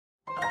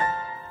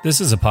This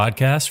is a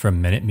podcast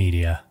from Minute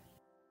Media.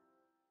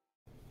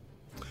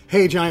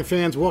 Hey, Giant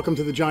fans. Welcome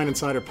to the Giant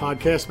Insider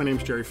Podcast. My name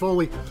is Jerry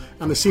Foley.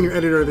 I'm the senior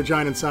editor of the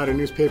Giant Insider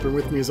newspaper, and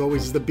with me, as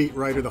always, is the beat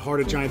writer, the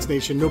heart of Giants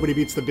Nation. Nobody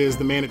beats the biz,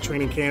 the man at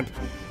training camp,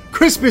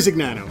 Chris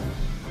Bisignano.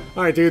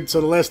 All right, dude. So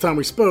the last time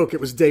we spoke, it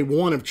was day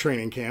one of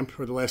training camp,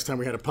 or the last time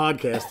we had a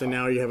podcast, and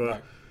now you have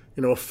a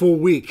full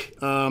week.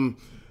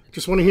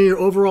 Just want to hear your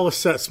overall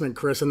assessment,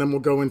 Chris, and then we'll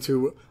go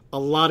into a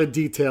lot of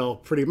detail,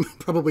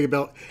 probably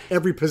about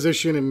every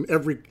position and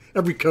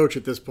every coach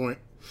at this point.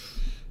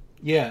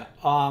 Yeah.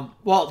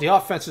 Well, the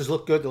offenses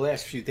look good the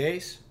last few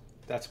days.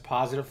 That's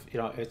positive.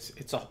 People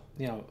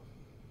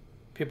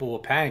were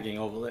panicking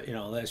over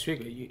last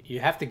week.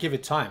 You have to give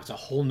it time. It's a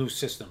whole new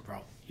system,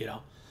 bro. Yeah.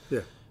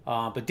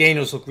 But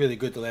Daniels looked really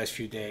good the last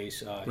few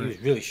days. He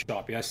was really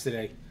sharp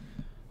yesterday.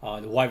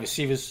 The wide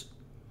receivers,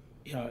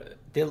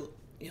 they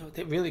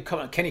really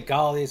come. Kenny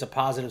Golladay is a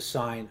positive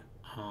sign.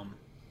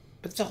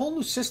 But it's a whole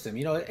new system.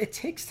 It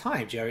takes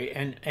time, Jerry.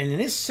 And in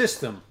this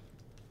system,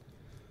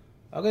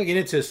 I'm going to get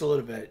into this a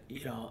little bit.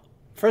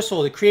 First of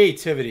all, the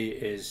creativity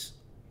is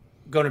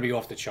going to be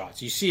off the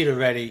charts. You see it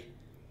already.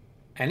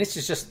 And this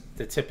is just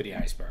the tip of the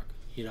iceberg.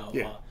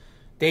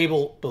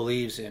 Dable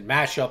believes in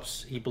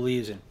mashups. He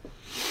believes in,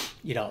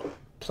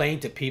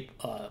 playing to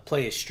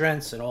play his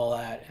strengths and all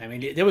that. I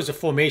mean, there was a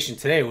formation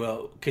today where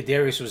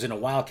Kadarius was in a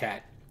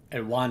wildcat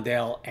and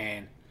Wan'Dale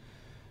and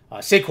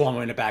Saquon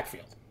were in the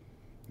backfield.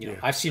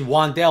 I've seen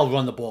Wan'Dale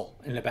run the ball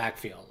in the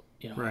backfield.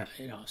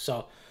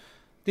 So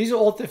these are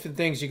all different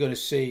things you're going to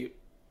see.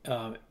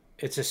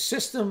 It's a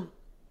system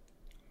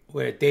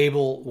where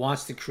Dable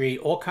wants to create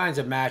all kinds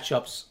of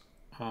matchups,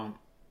 and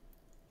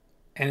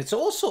it's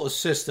also a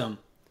system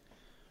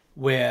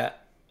where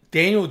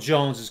Daniel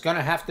Jones is going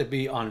to have to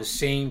be on the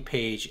same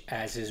page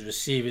as his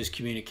receivers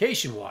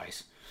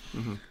communication-wise,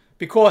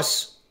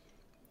 because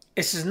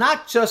this is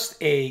not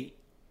just a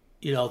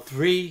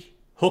 3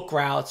 hook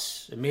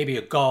routes, and maybe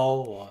a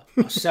go or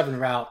a 7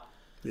 route.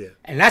 Yeah.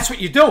 And that's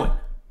what you're doing.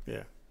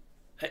 Yeah.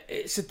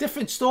 It's a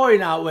different story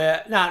now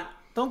now,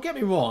 don't get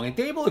me wrong, and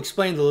Dable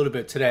explained a little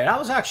bit today. I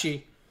was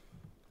actually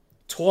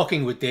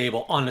talking with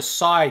Dable on the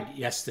side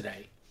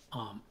yesterday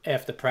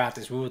after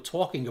practice. We were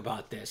talking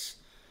about this.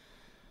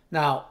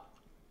 Now,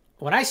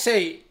 when I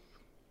say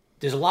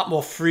there's a lot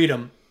more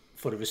freedom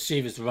for the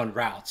receivers to run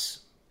routes,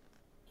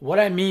 what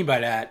I mean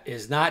by that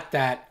is not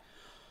that,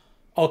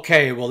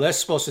 okay, well, they're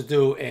supposed to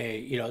do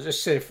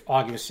just say for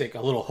argument's sake,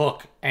 a little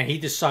hook, and he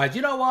decides,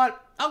 you know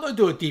what, I'm going to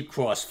do a deep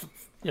cross.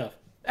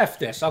 F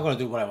this, I'm going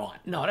to do what I want.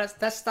 No,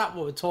 that's not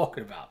what we're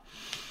talking about.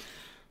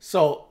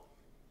 So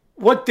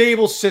what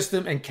Dable's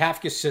system and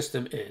Kafka's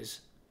system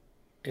is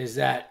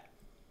that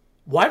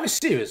wide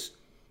receivers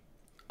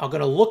are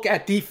going to look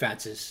at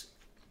defenses,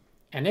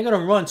 and they're going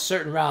to run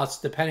certain routes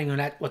depending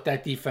on what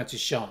that defense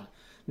is showing.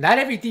 Not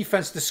every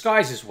defense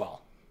disguises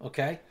well,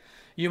 okay?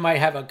 You might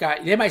have a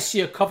guy, they might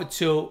see a cover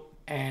 2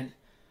 and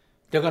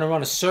they're going to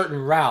run a certain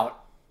route,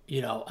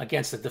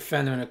 against the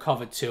defender in a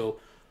cover 2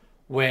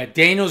 where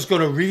Daniel's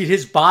going to read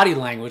his body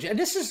language. And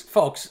this is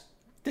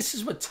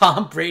what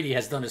Tom Brady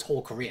has done his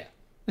whole career.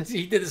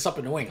 He did this up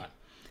in New England.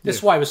 This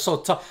is why it was so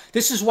tough.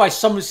 This is why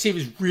some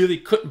receivers really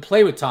couldn't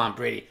play with Tom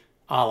Brady,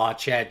 a la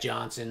Chad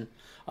Johnson,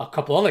 a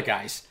couple other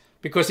guys,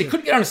 because they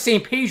couldn't get on the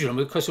same page with him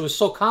because it was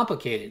so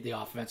complicated, the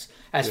offense,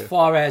 as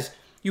far as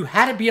you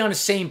had to be on the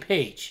same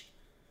page.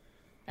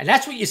 And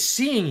that's what you're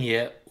seeing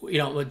here,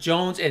 with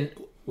Jones and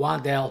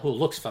Wan'Dale, who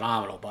looks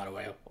phenomenal, by the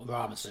way,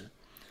 Robinson.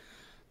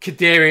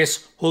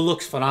 Kadarius, who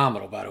looks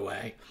phenomenal, by the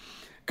way.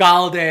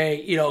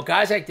 Golladay,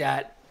 guys like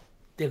that,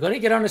 they're going to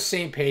get on the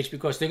same page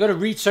because they're going to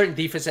read certain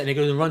defense and they're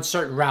going to run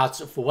certain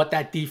routes for what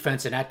that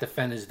defense and that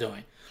defender is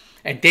doing.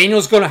 And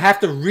Daniel's going to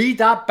have to read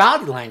that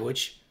body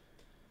language,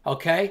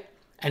 okay?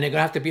 And they're going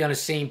to have to be on the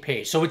same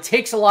page. So it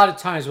takes a lot of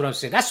time is what I'm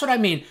saying. That's what I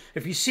mean.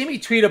 If you see me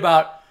tweet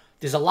about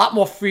there's a lot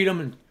more freedom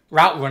and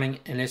route running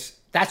in this,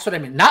 that's what I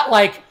mean. Not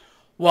like,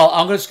 well,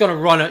 I'm just going to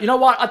run you know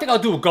what, I think I'll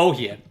do a go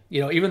here,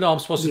 even though I'm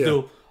supposed to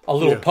do a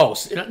little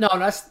post. No,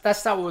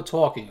 that's not what we're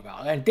talking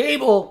about. And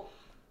Dable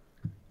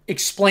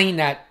explained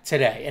that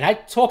today. And I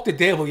talked to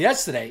Dable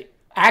yesterday,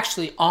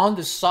 actually on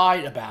the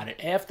side about it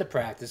after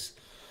practice.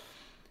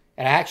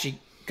 And I actually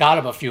got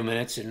him a few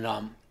minutes, and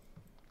I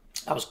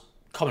was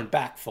coming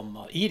back from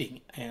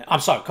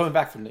coming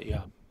back from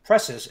the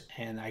presses,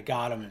 and I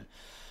got him,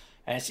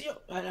 and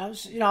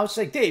I was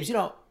like, Dave,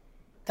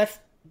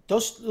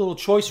 those little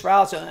choice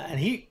routes,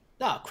 and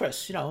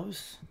Chris,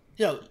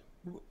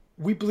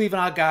 we believe in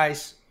our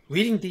guys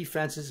reading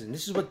defenses, and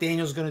this is what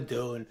Daniel's going to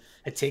do, and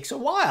it takes a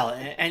while,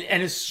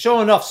 and it's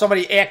sure enough,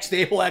 somebody asked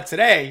Dable that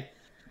today,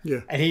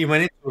 and he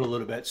went into it a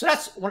little bit. So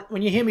that's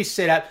when you hear me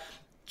say that,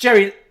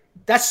 Jerry,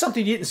 that's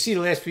something you didn't see the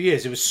last few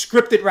years. It was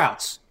scripted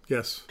routes.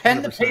 Yes. 100%.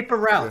 Pen to paper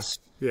routes.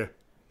 Yeah.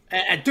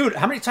 And dude,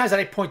 how many times did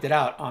I point it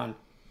out on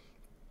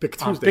Big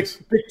Tuesdays?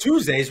 Big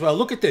Tuesdays. Well,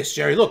 look at this,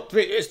 Jerry. Look,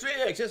 it's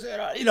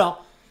 3x.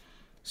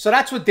 So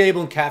that's what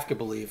Dable and Kafka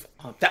believe.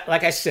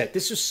 Like I said,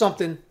 this is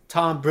something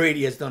Tom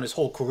Brady has done his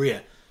whole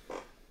career.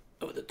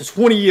 The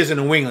 20 years in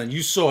New England,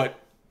 you saw it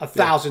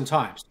 1,000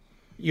 times.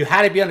 You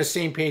had to be on the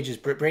same page as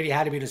Brady.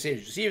 Had to be the same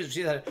receivers.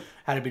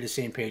 Had to be the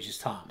same page as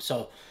Tom.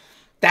 So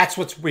that's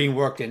what's being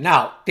worked in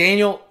now.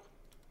 Daniel,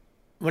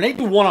 when they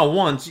do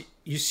one-on-ones,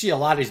 you see a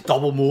lot of these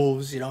double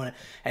moves, and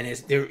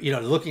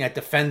they're looking at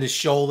defenders'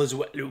 shoulders.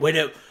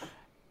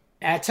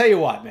 I tell you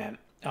what, man.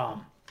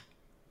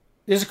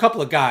 There's a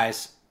couple of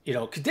guys.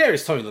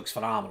 Kadarius Toney looks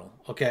phenomenal.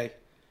 Okay,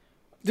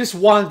 this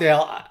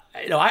Wan'Dale.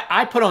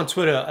 I put on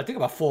Twitter, I think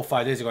about 4 or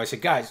 5 days ago. I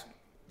said, guys,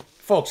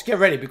 folks, get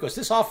ready because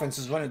this offense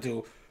is running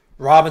to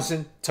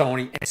Robinson,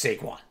 Toney, and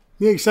Saquon.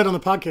 Yeah, you said on the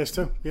podcast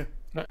too. Yeah.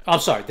 I'm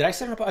sorry. Did I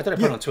say it? I thought I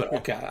put it on Twitter.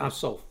 Okay, I'm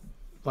so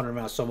running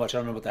around so much. I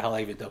don't remember what the hell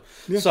I even do.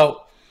 Yeah.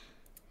 So,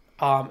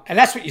 and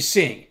that's what you're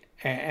seeing,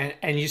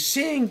 and you're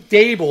seeing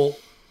Dable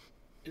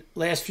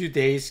last few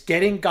days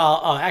getting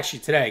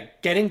today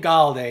getting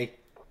Galladay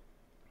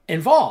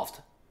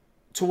involved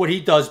to what he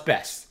does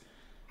best.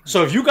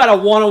 So if you got a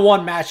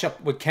one-on-one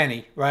matchup with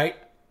Kenny, right?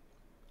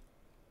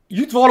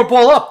 You throw the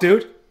ball up,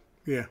 dude.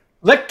 Yeah.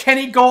 Let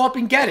Kenny go up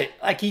and get it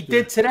like he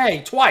did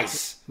today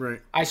twice.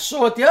 Right. I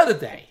saw it the other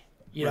day,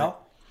 know.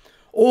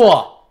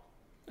 Or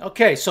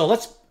okay, so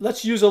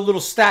let's use a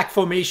little stack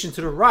formation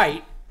to the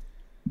right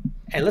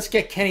and let's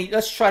get Kenny,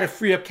 let's try to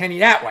free up Kenny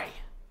that way.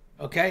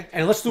 Okay?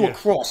 And let's do a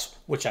cross,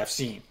 which I've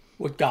seen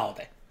with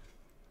Galladay.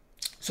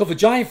 So for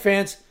Giant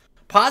fans,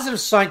 positive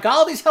sign,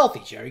 Galladay's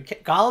healthy, Jerry.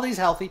 Galladay's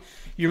healthy.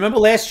 You remember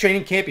last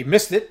training camp, he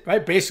missed it,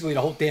 right? Basically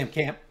the whole damn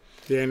camp.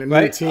 Yeah, and a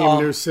new team,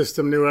 new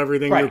system, new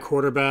everything, new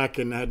quarterback,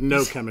 and had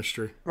no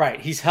chemistry. Right.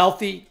 He's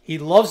healthy. He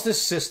loves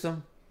this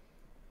system.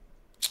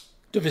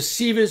 The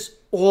receivers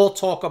all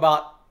talk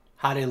about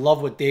how they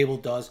love what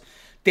Dable does.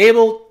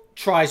 Dable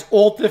tries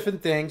all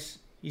different things.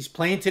 He's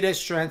playing to their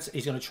strengths.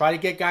 He's going to try to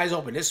get guys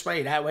open this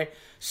way, that way.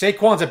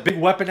 Saquon's a big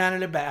weapon out in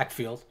the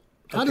backfield.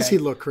 Okay? How does he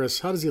look, Chris?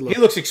 How does he look?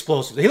 He looks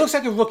explosive. He looks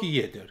like a rookie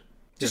year, dude.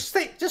 Just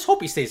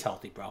hope he stays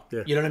healthy, bro.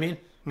 Yeah. You know what I mean?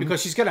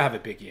 Because he's going to have a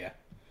big year.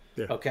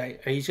 Yeah. Okay?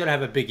 He's going to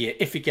have a big year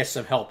if he gets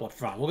some help up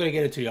front. We're going to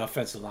get into the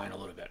offensive line a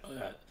little bit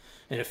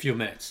in a few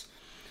minutes.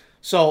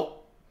 So,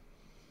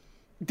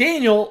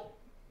 Daniel,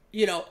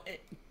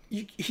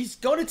 he's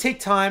going to take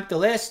time. The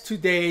last 2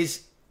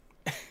 days,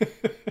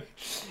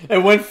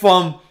 it went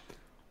from,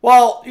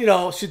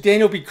 should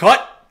Daniel be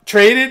cut,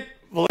 traded,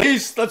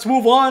 released, let's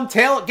move on,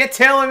 get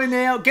Taylor in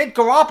there, get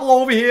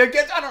Garoppolo over here,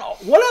 I don't know,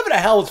 whatever the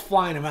hell is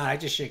flying around. I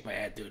just shake my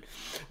head, dude.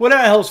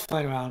 Whatever the hell is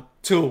flying around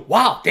to,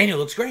 wow, Daniel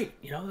looks great.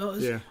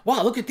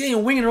 Wow, look at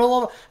Daniel winging it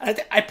all over.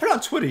 I put on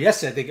Twitter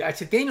yesterday, I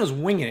said, Daniel's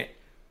winging it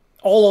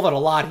all over the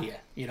lot here,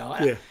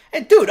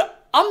 And dude,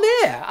 I'm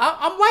there.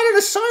 I'm right on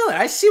the silent.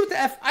 I see what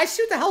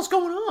the hell's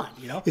going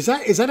on. Is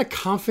that a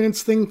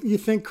confidence thing? You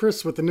think,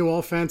 Chris, with the new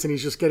offense, and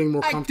he's just getting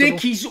more comfortable? I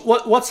think he's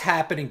what's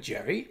happening,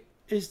 Jerry,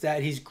 is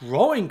that he's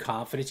growing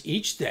confidence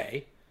each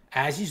day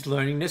as he's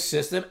learning this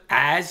system,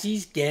 as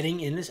he's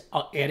getting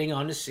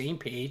on the same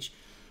page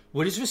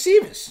with his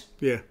receivers.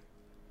 Yeah,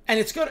 and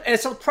it's good.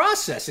 It's a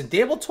process, and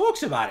Dable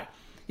talks about it.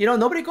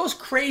 Nobody goes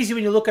crazy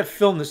when you look at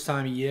film this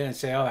time of year and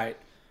say, all right.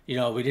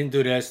 We didn't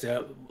do this.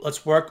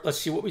 Let's work. Let's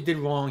see what we did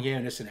wrong here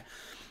and this and that.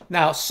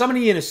 Now, some of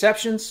the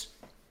interceptions,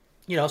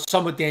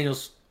 some with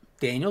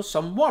Daniel,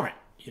 some weren't,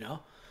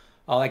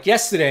 like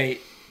yesterday,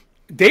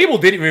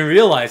 Dable didn't even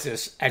realize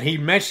this, and he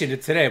mentioned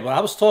it today. But I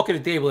was talking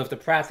to Dable after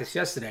practice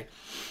yesterday,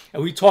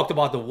 and we talked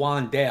about the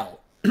Wan'Dale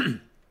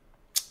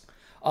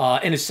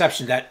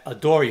interception that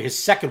Adoree'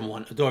 second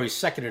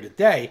of the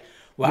day,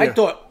 where I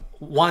thought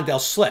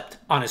Wan'Dale slipped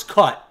on his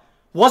cut.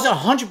 Wasn't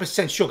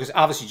 100% sure because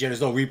obviously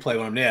there's no replay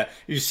when I'm there.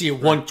 You see it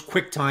one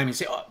quick time and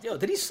say, "Oh,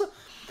 did he slip?"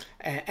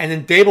 And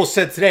then Dable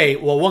said today,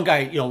 "Well, one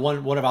guy,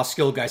 one of our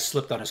skilled guys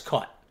slipped on his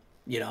cut."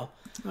 Oh,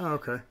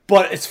 okay.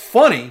 But it's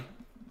funny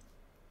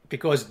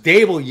because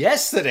Dable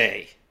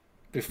yesterday,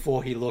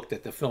 before he looked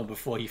at the film,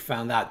 before he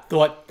found out,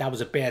 thought that was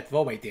a bad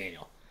throw by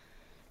Daniel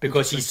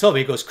because he told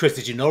me, he goes, "Chris,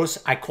 did you notice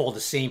I called the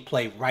same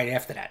play right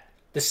after that,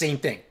 the same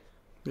thing?"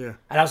 Yeah.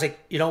 And I was like,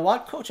 "You know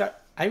what, Coach?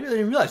 I really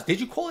didn't realize. Did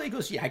you call it?" He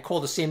goes, "Yeah, I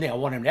called the same thing. I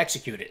want him to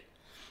execute it."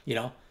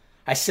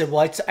 I said,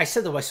 "Well, I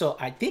said to myself,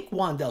 I think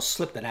Wan'Dale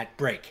slipped on that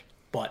break,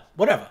 but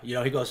whatever."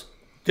 He goes,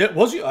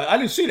 "Was he? I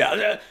didn't see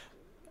that."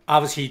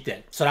 Obviously, he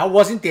did. So that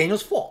wasn't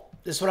Daniel's fault.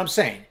 This is what I'm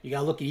saying. You got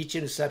to look at each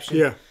interception.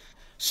 Yeah.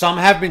 Some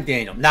have been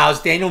Daniel. Now,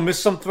 has Daniel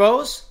missed some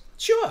throws?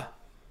 Sure.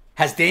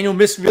 Has Daniel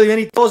missed really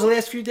any throws the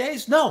last few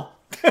days? No.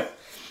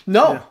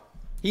 No. Yeah.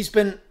 He's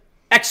been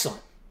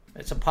excellent.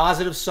 It's a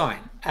positive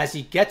sign. As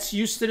he gets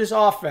used to this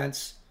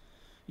offense,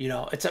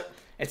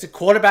 it's a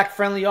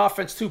quarterback-friendly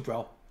offense too,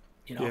 bro.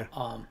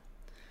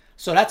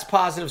 So that's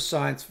positive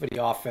signs for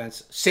the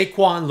offense.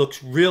 Saquon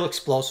looks real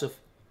explosive.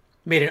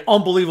 Made an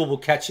unbelievable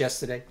catch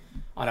yesterday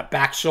on a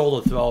back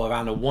shoulder throw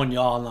around the 1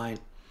 yard line.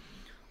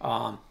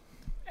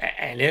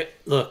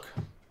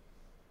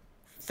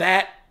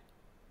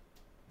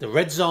 The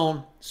red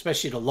zone,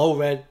 especially the low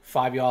red,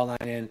 5 yard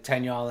line in,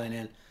 10 yard line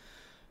in,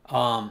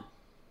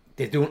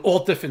 they're doing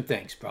all different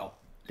things, bro.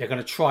 They're going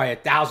to try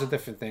 1,000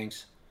 different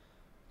things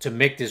to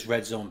make this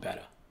red zone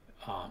better.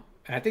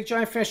 And I think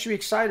Giant fans should be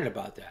excited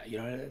about that.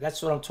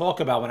 That's what I'm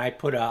talking about when I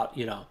put out,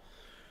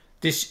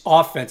 this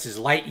offense is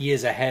light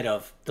years ahead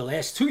of the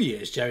last 2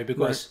 years, Jerry,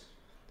 because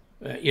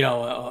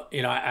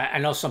I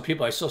know some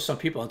people. I saw some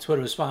people on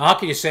Twitter respond. How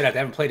can you say that they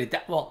haven't played it?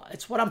 Well,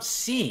 it's what I'm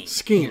seeing.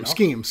 Scheme. It's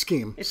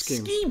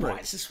scheme-wise.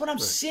 Right. It's what I'm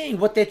seeing.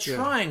 What they're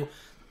trying,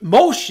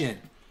 motion,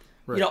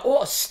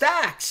 all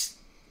stacks,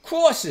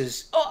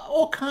 crosses,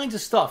 all kinds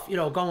of stuff,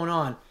 going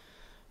on,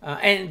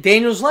 and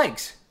Daniel's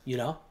legs,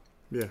 Yeah.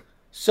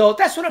 So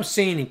that's what I'm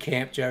seeing in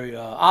camp, Jerry.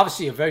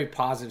 Obviously, a very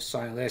positive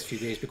sign the last few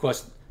days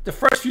because the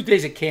first few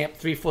days at camp,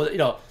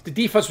 3-4, the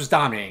defense was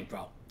dominating,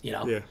 bro.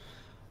 Yeah.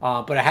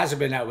 But it hasn't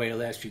been that way the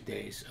last few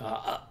days.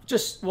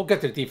 We'll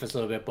get to the defense a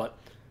little bit, but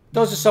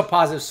those are some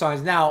positive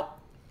signs. Now,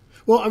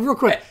 well, real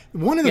quick,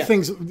 one of the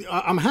things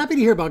I'm happy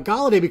to hear about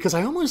Galladay because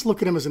I almost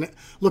looked at him as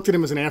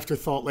an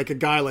afterthought, like a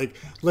guy like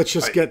let's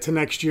just get to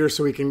next year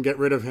so we can get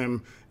rid of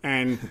him,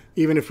 and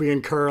even if we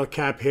incur a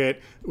cap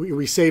hit,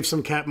 we save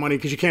some cap money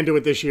because you can't do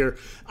it this year.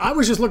 I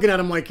was just looking at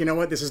him like, you know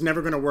what, this is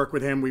never going to work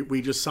with him.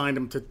 We just signed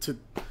him to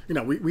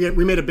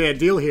we made a bad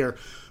deal here.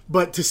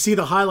 But to see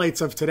the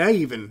highlights of today,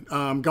 even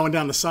going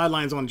down the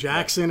sidelines on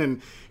Jackson,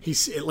 and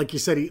he's like you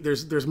said,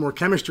 there's more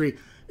chemistry.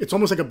 It's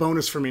almost like a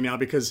bonus for me now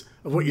because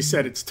of what you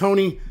said. It's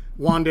Tony,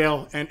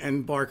 Wandale,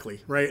 and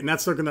Barkley, right? And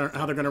that's how they're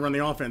going to run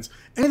the offense.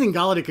 Anything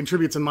Galladay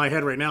contributes in my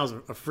head right now is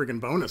a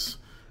friggin' bonus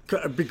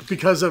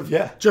because of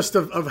just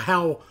of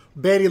how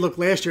bad he looked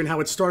last year and how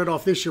it started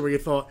off this year, where you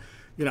thought,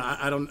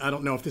 I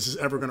don't know if this is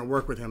ever going to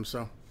work with him.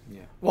 So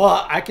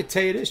well, I could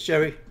tell you this,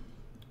 Jerry.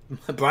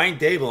 Brian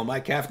Dable and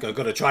Mike Kafka are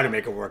going to try to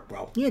make it work,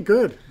 bro. Yeah,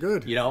 good.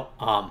 They're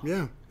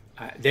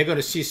going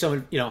to see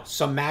some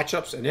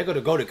matchups, and they're going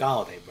to go to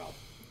Galladay, bro.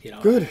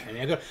 Good.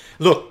 And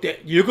they're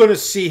you're going to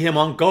see him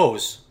on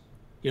goes.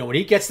 When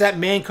he gets that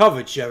man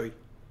coverage, Jerry,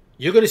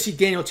 you're going to see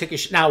Daniel take a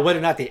shot. Now, whether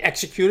or not they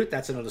execute it,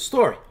 that's another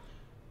story.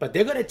 But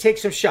they're going to take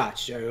some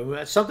shots, Jerry.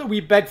 That's something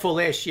we begged for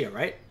last year,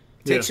 right?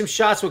 Take some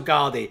shots with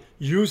Galladay.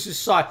 Use his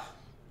side.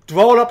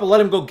 Throw it up and let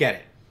him go get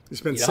it. He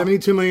spent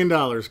 $72 million.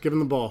 Give him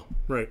the ball.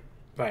 Right.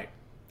 Right.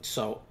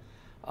 So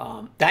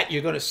that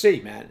you're going to see,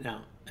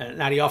 man.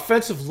 Now the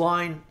offensive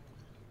line,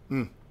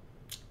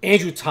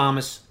 Andrew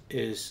Thomas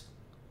is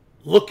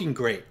looking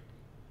great.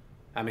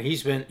 I mean,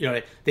 he's been,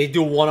 they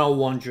do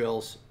one-on-one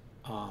drills,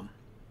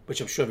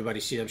 which I'm sure everybody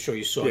sees. I'm sure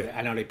you saw it.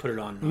 I know they put it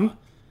on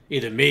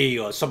either me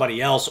or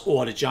somebody else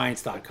or the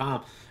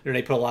Giants.com.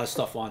 They put a lot of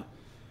stuff on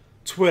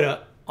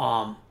Twitter.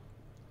 And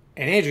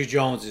Andrew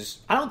Jones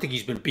I don't think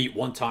he's been beat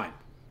one time.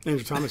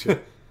 Andrew Thomas, yeah.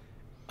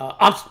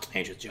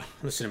 Andrew Jones.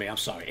 Listen to me. I'm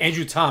sorry.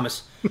 Andrew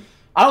Thomas.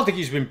 I don't think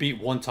he's been beat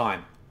one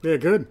time. Yeah,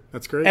 good.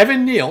 That's great.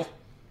 Evan Neal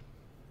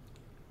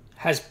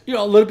has, been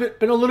a little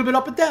bit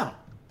up and down.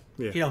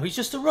 Yeah. He's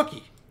just a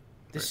rookie.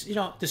 This,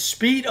 the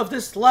speed of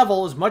this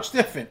level is much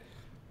different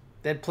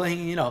than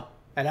playing,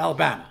 at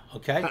Alabama.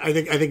 Okay. I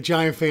think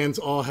Giant fans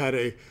all had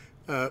a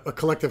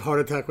collective heart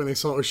attack when they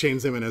saw O'Shane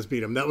Ximines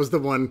beat him. That was the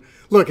one.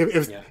 Look,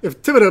 if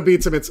Thibodeau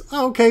beats him, it's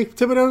okay.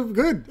 Thibodeau,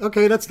 good.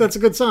 Okay, that's a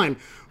good sign.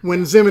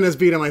 When Ximines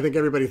beat him, I think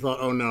everybody thought,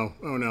 oh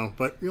no.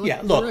 But you're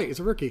like, look, right, he's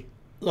a rookie.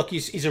 Look,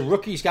 he's a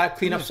rookie. He's got to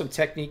clean up some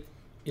technique.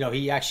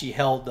 He actually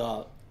held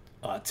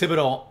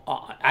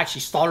Thibodeau.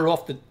 Actually started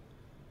off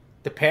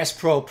the pass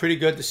pro pretty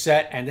good to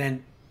set, and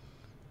then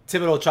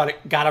Thibodeau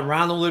got him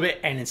around a little bit,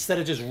 and instead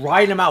of just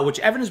riding him out, which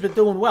Evan has been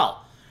doing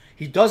well,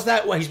 he does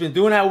that well. He's been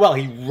doing that well.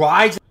 He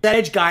rides that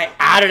edge guy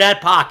out of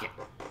that pocket.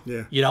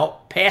 Yeah.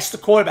 Past the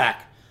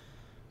quarterback.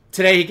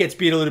 Today he gets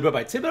beat a little bit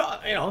by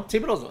Thibodeau.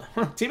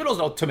 Thibodeau's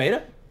no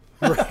tomato.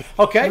 Right.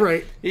 Okay.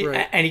 Right.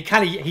 And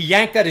he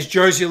yanked at his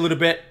jersey a little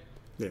bit.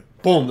 Yeah.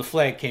 Boom, the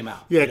flag came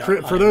out. Yeah.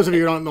 For those of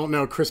you who don't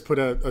know, Chris put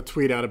a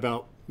tweet out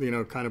about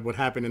kind of what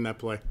happened in that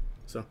play.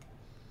 So.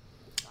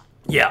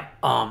 Yeah.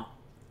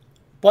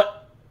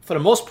 But for the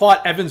most part,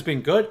 Evan's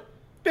been good.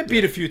 Been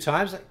beat a few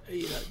times,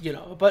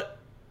 but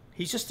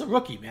he's just a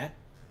rookie, man.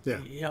 Yeah.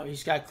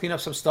 He's got to clean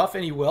up some stuff,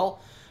 and he will.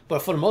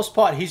 But for the most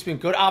part, he's been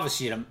good.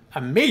 Obviously,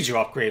 a major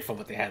upgrade from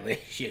what they had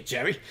last year,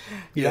 Jerry.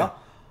 You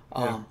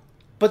know?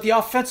 But the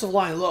offensive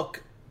line,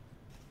 look,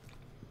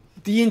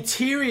 the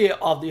interior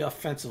of the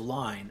offensive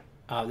line,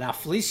 now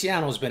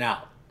Feliciano's been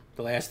out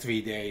the last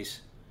 3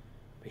 days.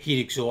 Heat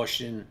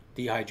exhaustion,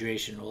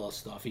 dehydration, all that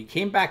stuff. He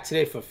came back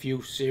today for a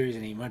few series,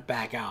 and he went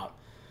back out.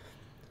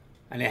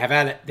 And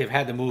they've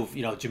had to move,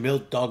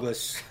 Jamil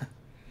Douglas.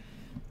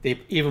 They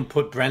even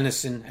put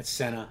Brenderson at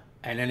center,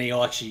 and then they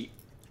actually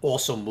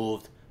also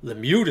moved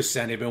Lemieux to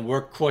center. They've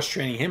been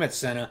cross-training him at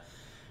center,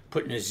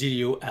 putting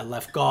Ezekiel at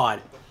left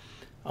guard.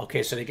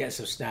 Okay, so they get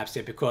some snaps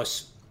there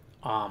because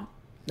now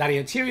the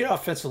interior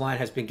offensive line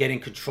has been getting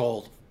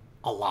controlled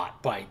a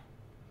lot by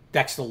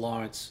Dexter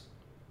Lawrence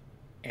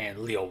and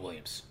Leo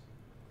Williams.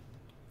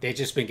 They've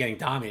just been getting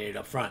dominated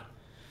up front.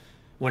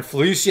 When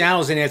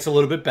Feliciano's in there, it's a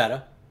little bit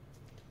better,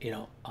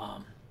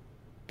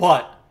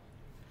 but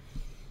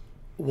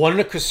one of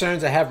the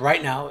concerns I have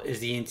right now is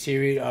the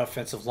interior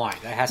offensive line.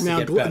 That has to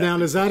get better. Now,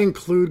 does that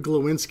include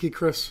Glowinski,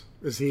 Chris?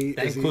 That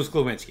includes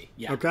Glowinski,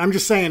 yeah. Okay, I'm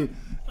just saying,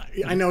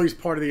 I know he's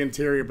part of the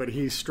interior, but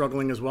he's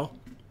struggling as well.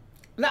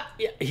 No,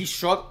 yeah, he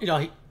struggled.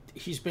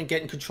 he's been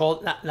getting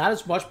control. Not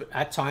as much, but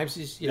at times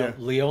he's Yeah.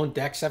 Leo and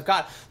Dex have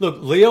got. Look,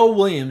 Leo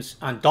Williams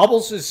on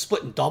doubles is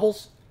splitting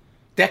doubles.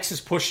 Dex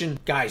is pushing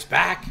guys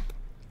back.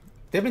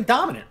 They've been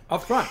dominant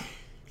up front.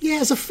 Yeah,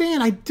 as a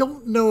fan, I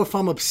don't know if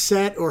I'm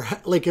upset or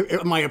like,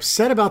 am I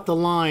upset about the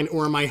line,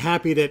 or am I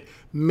happy that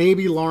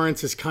maybe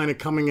Lawrence is kind of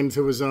coming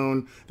into his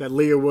own, that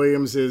Leo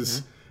Williams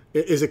is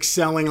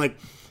excelling. Like,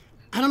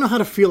 I don't know how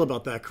to feel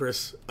about that,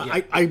 Chris.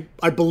 Yeah.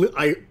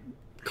 I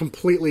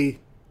completely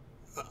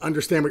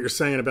understand what you're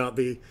saying about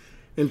the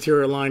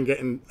interior line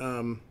getting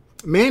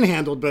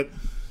manhandled, but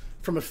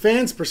from a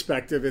fan's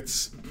perspective,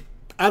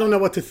 I don't know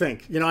what to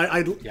think. You know,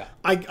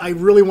 I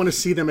really want to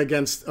see them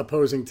against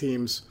opposing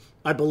teams.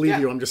 I believe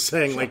you. I'm just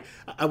saying, like,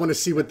 I want to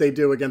see what they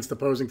do against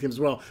opposing teams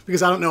as well,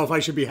 because I don't know if I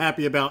should be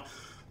happy about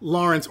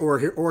Lawrence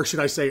or should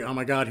I say, oh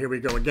my God, here we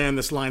go again.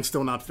 This line's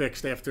still not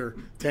fixed after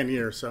 10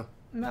 years. So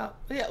no,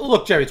 yeah.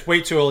 Look, Jerry, it's way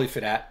too early for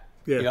that.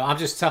 Yeah. You know, I'm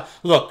just telling.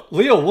 Look,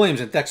 Leo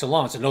Williams and Dexter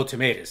Lawrence are no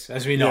tomatoes,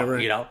 as we know. Yeah,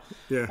 right. You know.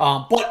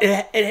 Yeah. But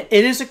it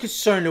is a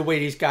concern the way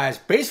these guys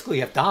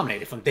basically have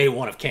dominated from day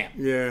one of camp.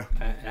 Yeah.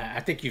 And I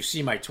think you've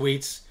seen my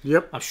tweets.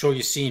 Yep. I'm sure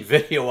you've seen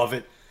video of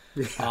it.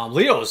 Yeah.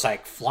 Leo's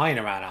like flying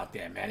around out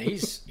there, man.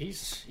 He's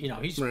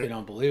Right. been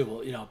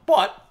unbelievable.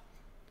 But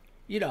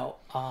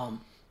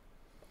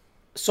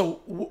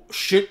so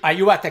are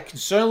you at that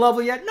concern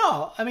level yet?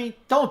 No, I mean,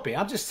 don't be.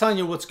 I'm just telling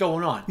you what's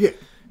going on. Yeah.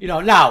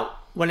 Now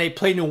when they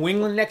play New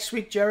England next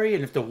week, Jerry,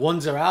 and if the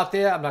ones are out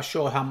there, I'm not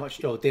sure how much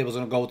Dable's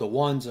going to go with the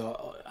ones.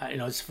 Or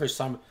it's the first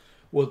time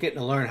we're getting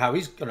to learn how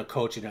he's going to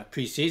coach in a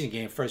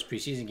first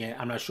preseason game.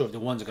 I'm not sure if the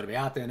ones are going to be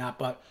out there or not,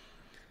 but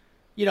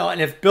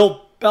and if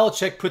Bill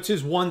Belichick puts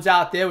his ones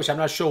out there, which I'm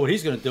not sure what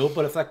he's going to do,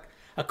 but if like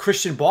a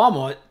Christian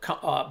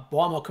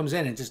Barmore comes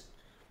in and just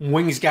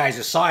wings guys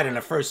aside in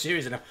the first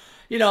series, and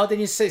then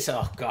you say,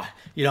 "Oh God,"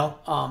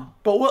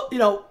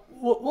 but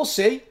we'll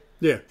see.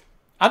 Yeah.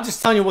 I'm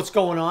just telling you what's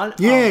going on.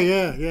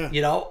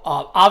 Yeah.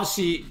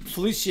 Obviously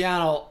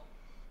Feliciano,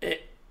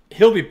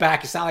 he'll be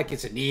back. It's not like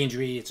it's a knee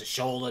injury, it's a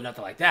shoulder,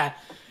 nothing like that.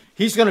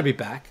 He's going to be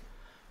back,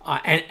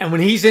 and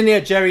when he's in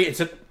there, Jerry,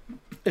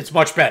 it's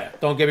much better.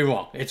 Don't get me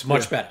wrong. It's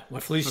much better.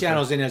 When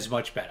Feliciano's in there, it's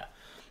much better.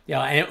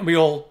 And we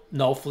all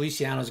know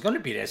Feliciano's going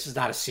to be there. This is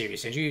not a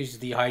serious injury. He's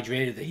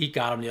dehydrated. The heat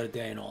got him the other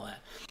day and all that.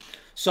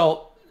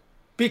 So,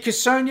 be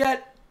concerned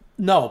yet?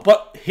 No.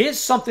 But here's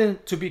something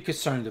to be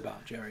concerned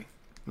about, Jerry.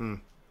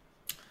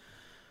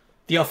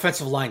 The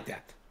offensive line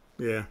depth.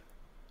 Yeah.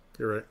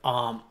 You're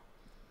right.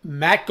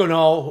 Matt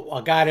Gono,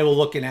 a guy they were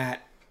looking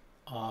at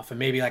for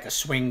maybe like a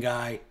swing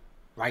guy.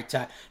 Right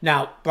time.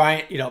 Now,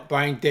 Brian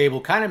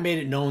Dable kind of made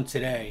it known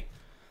today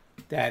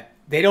that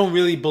they don't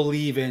really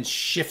believe in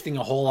shifting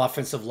a whole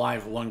offensive line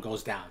if one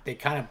goes down. They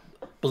kind of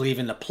believe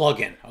in the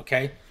plug-in,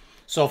 okay?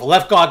 So if a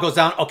left guard goes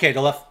down, okay, the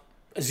left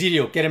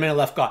Ezekiel, get him in a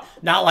left guard.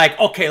 Not like,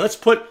 okay, let's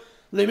put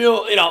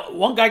Lemieux,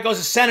 one guy goes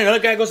to center, the other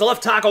guy goes to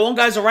left tackle, one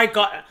guy's a right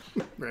guard.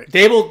 Right.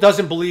 Dable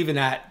doesn't believe in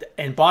that,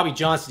 and Bobby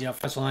Johnson, the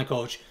offensive line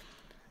coach,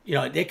 he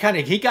got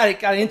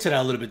into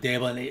that a little bit,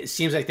 Dable, and it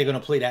seems like they're going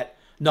to play that.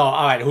 No,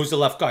 all right, who's the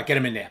left guard? Get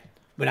him in there.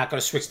 We're not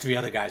going to switch 3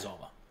 other guys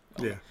over.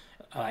 Yeah.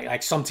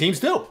 Like some teams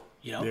do,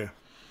 Yeah.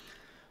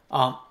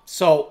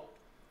 So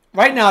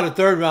right now, the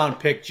 3rd round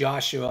pick,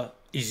 Joshua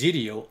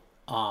Ezekiel,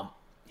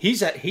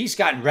 he's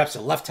gotten reps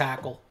at left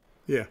tackle,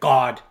 Yeah.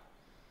 guard,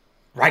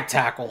 right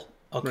tackle.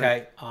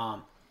 Okay.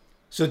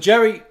 So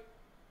Jerry,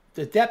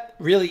 the depth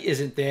really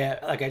isn't there.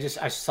 Like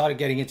I started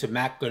getting into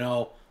Matt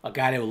Gono, a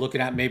guy they were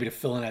looking at maybe to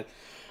fill in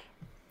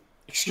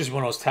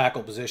one of those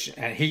tackle position,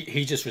 and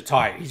he just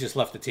retired. He just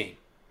left the team.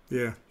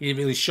 Yeah. He didn't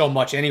really show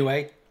much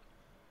anyway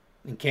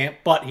in camp,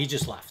 but he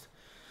just left.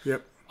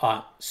 Yep.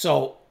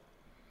 So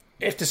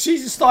if the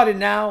season started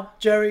now,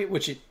 Jerry,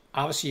 which it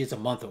obviously is a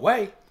month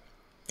away,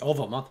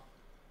 over a month,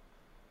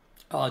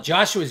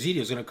 Joshua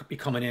Ezekiel is going to be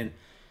coming in,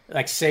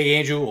 like say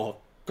Andrew or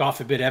God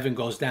forbid Evan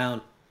goes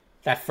down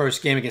that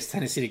first game against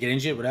Tennessee to get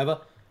injured,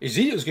 whatever.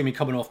 Ezekiel is going to be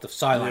coming off the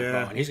sideline,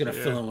 bro, and he's going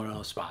to fill in one of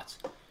those spots.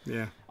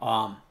 Yeah.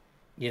 I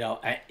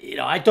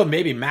thought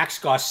maybe Max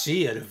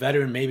Garcia, the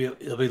veteran, maybe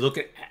he'll be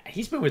looking.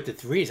 He's been with the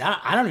threes.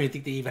 I don't even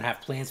think they even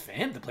have plans for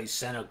him to play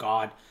center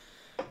guard.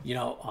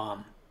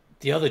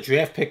 The other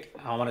draft pick,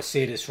 I want to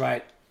say this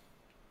right,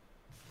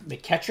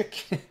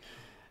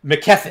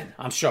 McKethin.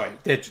 I'm sorry.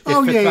 Pick.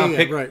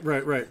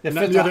 Right.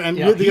 The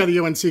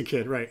other UNC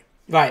kid, right?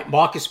 Right,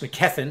 Marcus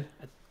McKethin.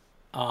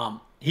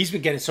 He's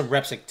been getting some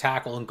reps at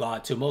tackle and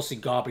guard too, mostly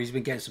guard, but he's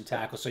been getting some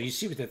tackle. So you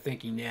see what they're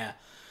thinking there.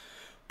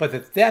 But the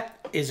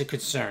depth is a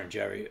concern,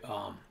 Jerry,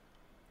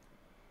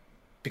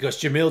 because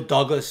Jamil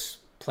Douglas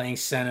playing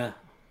center,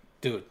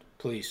 dude,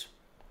 please,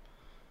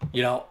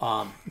 do not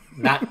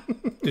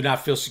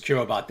feel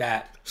secure about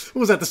that.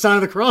 What was that, the sign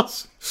of the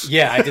cross?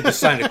 Yeah, I did the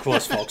sign of the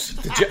cross, folks.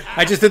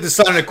 I just did the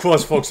sign of the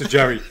cross, folks, to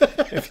Jerry.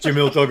 If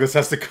Jamil Douglas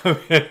has to come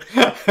in,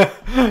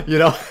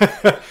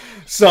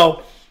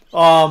 So,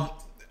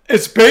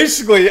 it's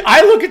basically,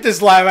 I look at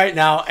this line right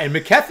now, and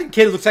McKethin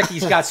kid looks like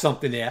he's got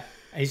something there.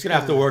 And he's going to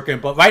have to work in.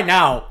 But right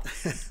now,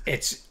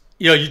 it's,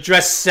 you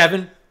dress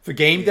 7 for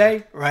game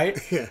day, right?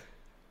 Yeah.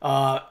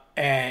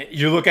 And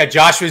you look at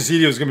Joshua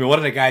Ezeidu, who's going to be one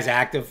of the guys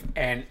active,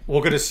 and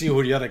we're going to see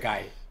who the other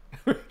guy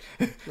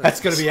that's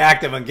going to be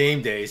active on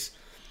game days.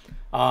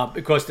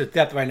 Because the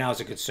depth right now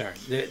is a concern.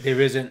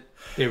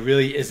 There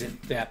really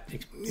isn't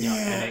depth.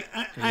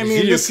 I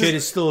mean, this kid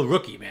is still a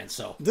rookie, man.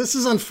 So this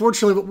is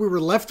unfortunately what we were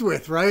left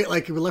with, right?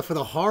 Like we were left with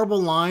a horrible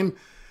line.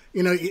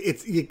 You know,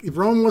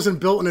 Rome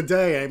wasn't built in a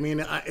day. I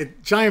mean,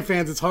 Giant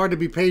fans, it's hard to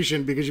be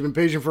patient because you've been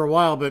patient for a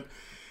while, but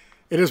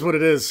it is what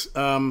it is.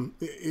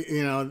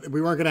 You know,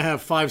 we weren't going to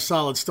have 5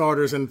 solid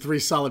starters and 3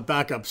 solid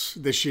backups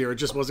this year. It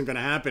just wasn't going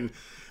to happen.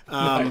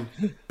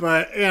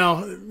 But you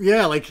know,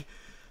 yeah, like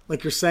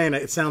you're saying,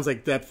 it sounds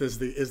like depth is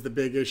the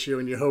big issue,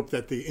 and you hope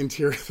that the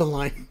interior of the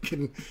line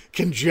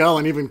can gel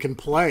and even can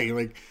play.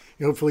 Like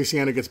you hope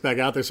Feliciano gets back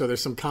out there, so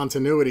there's some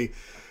continuity.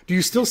 Do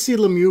you still see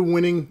Lemieux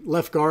winning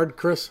left guard,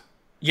 Chris?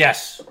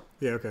 Yes.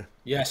 Yeah. Okay.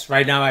 Yes.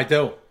 Right now, I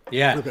do.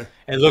 Yeah. Okay.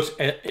 It looks.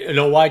 You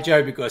know why,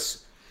 Jerry?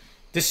 Because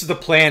this is the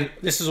plan.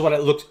 This is what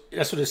it looks.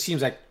 That's what it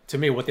seems like to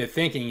me. What they're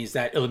thinking is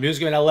that Lemieux's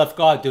going to left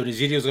guard, dude.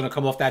 Ezeidu's going to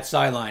come off that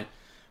sideline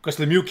because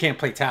Lemieux can't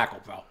play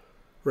tackle, bro.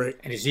 Right.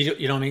 And Ezeidu,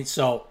 you know what I mean?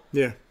 So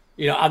yeah.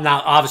 You know, I'm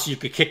not obviously you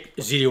could kick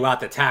Ezeidu out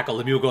to tackle.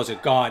 Lemieux goes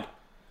at guard.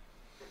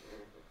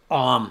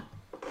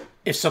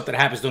 If something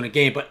happens during the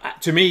game,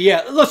 but to me,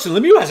 yeah. Listen,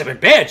 Lemieux hasn't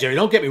been bad, Jerry.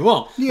 Don't get me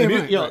wrong. Yeah, Lemieux,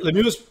 right, you know, right.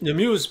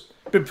 Lemieux's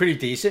been pretty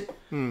decent.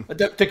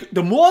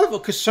 The more of a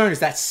concern is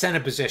that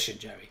center position,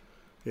 Jerry.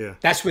 Yeah.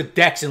 That's where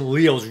Dex and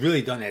Leo's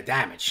really done their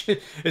damage.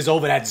 Is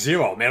over that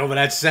 0, man, over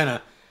that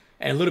center,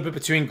 and a little bit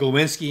between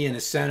Glowinski and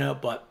the center.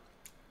 But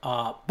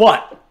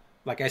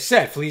like I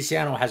said,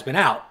 Feliciano has been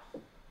out,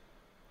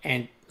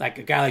 and like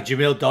a guy like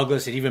Jamil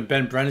Douglas and even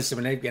Ben Brennan,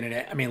 when they get in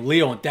it, I mean,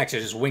 Leo and Dex are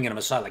just winging them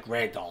aside like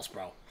rag dolls,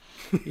 bro.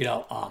 You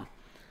know,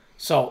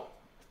 so,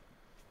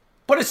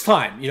 but it's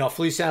time. You know,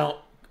 Feliciano,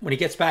 when he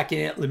gets back in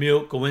it,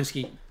 Lemieux,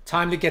 Glowinski,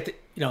 time to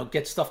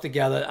get stuff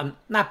together. I'm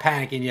not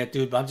panicking yet,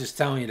 dude, but I'm just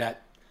telling you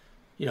that,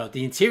 you know,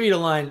 the interior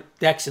line,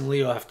 Dex and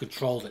Leo have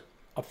controlled it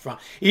up front.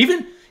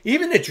 Even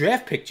the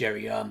draft pick,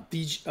 Jerry,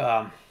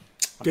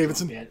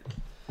 Davidson.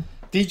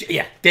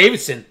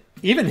 Davidson.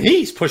 Even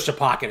he's pushed the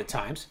pocket at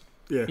times.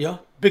 Yeah. You know,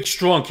 big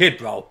strong kid,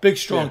 bro. Big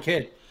strong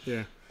kid.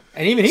 Yeah.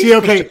 And even he's See,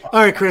 okay,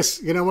 all right,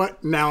 Chris. You know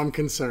what? Now I'm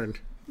concerned.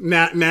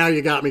 Now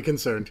you got me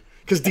concerned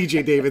because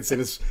DJ Davidson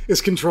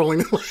is controlling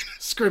the line of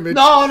scrimmage.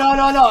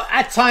 No.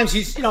 At times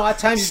he's got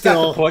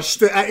the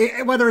push.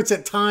 Whether it's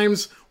at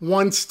times,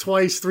 once,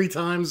 twice, 3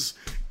 times,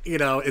 you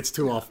know, it's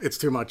too off. It's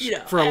too much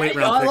for a late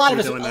round pick.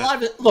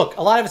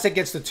 A lot of it's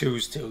against the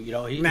twos too. You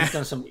know, he's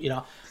done some. You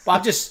know, but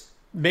I'm just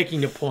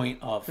making the point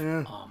of,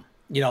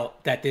 you know,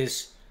 that the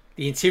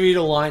interior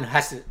of the line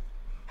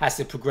has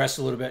to progress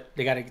a little bit.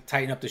 They got to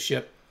tighten up the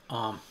ship.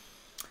 You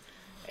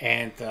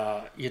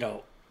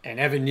know, and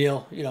Evan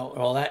Neal, you know,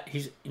 all that.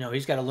 He's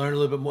got to learn a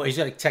little bit more. He's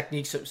got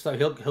techniques and stuff.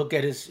 He'll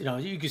get his, you know,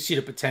 you can see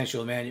the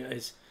potential, man.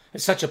 It's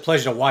such a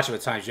pleasure to watch him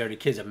at times. The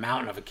kid's a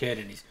mountain of a kid,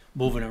 and he's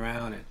moving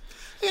around. And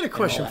I had a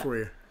question for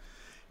you.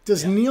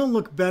 Does Neal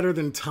look better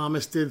than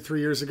Thomas did 3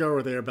 years ago, or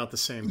are they about the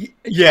same?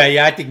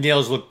 Yeah. I think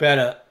Neal's looked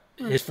better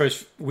his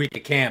first week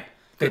of camp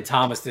than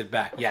Thomas did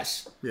back.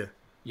 Yes. Yeah.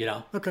 You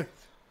know. Okay.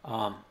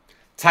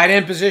 Tight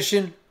end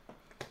position.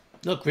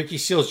 Look, Ricky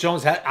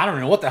Seals-Jones, I don't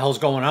know what the hell's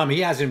going on. He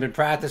hasn't been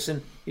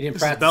practicing. He didn't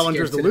practice.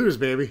 Bellinger's to lose,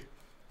 baby.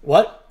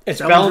 What? It's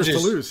Bellinger's to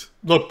lose.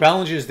 Look,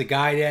 Bellinger's the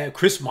guy there.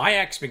 Chris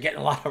Mayek's been getting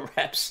a lot of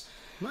reps.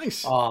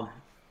 Nice.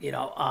 You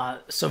know,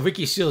 so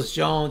Ricky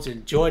Seals-Jones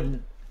and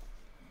Jordan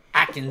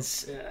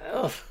Atkins,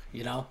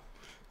 you know.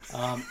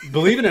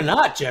 Believe it or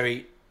not,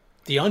 Jerry,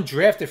 the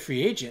undrafted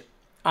free agent,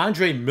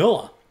 Andre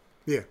Miller.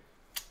 Yeah.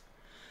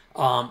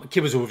 The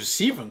kid was a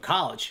receiver in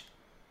college.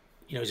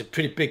 You know, he's a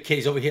pretty big kid.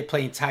 He's over here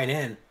playing tight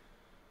end.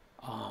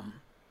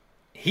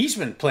 He's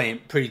been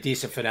playing pretty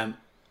decent for them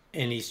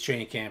in these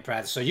training camp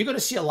practice. So you're going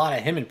to see a lot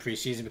of him in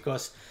preseason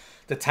because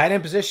the tight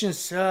end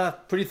position's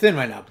pretty thin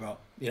right now, bro.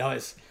 You know,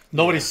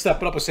 nobody's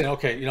stepping up and saying,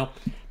 okay, you know,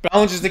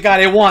 Bellinger's the guy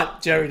they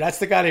want, Jerry. That's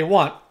the guy they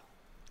want.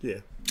 Yeah.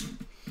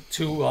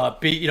 To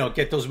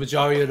get those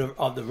majority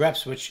of the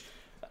reps, which,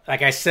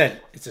 like I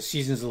said, the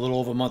season's a little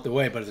over a month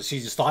away, but if the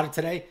season started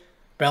today,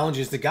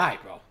 Bellinger's the guy,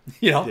 bro.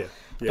 You know? Yeah.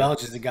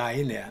 Bellinger's the guy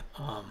in there.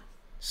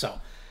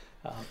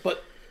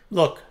 But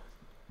look,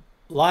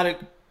 a lot of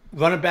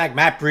running back,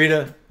 Matt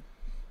Breida.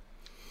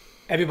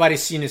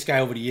 Everybody's seen this guy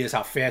over the years,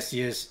 how fast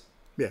he is.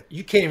 Yeah.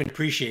 You can't even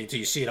appreciate it until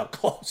you see it up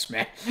close,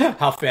 man,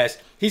 how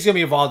fast. He's going to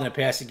be involved in the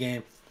passing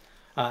game.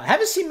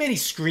 Haven't seen many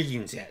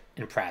screens yet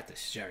in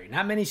practice, Jerry.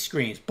 Not many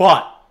screens,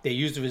 but they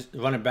use the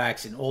running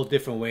backs in all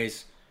different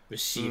ways,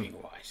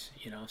 receiving-wise,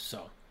 you know.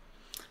 So,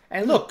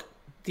 and look,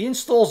 the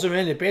installs are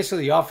in. It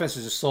basically, the offense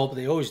is slow, but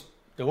they're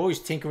always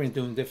tinkering,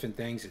 doing different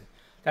things, and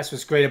that's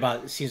what's great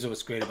about. It seems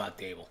what's great about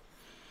Dable.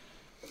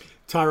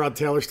 Tyrod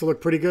Taylor still look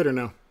pretty good, or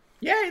no?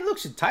 Yeah, he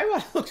looks.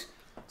 Tyrod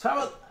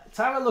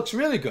looks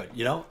really good.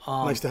 You know,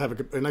 nice to have a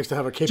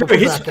capable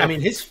backup. I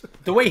mean,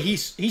 the way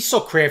he's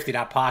so crafty,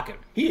 that pocket.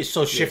 He is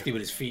so shifty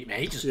with his feet,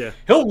 man.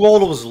 He'll roll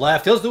to his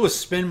left. He'll do a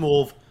spin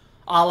move,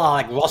 a la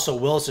like Russell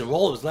Wilson.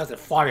 Roll to his left and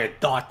fire a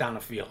dart down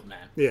the field,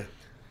 man. Yeah.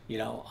 You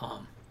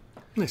know,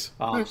 Nice.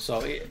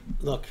 So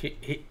look,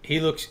 he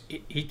looks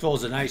he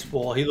throws a nice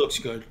ball. He looks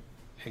good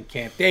in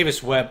camp.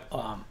 Davis Webb,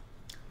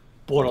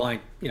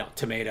 borderline,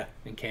 tomato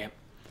in camp,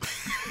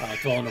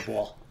 throwing the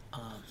ball.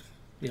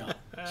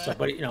 So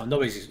but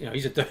nobody's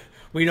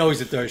we know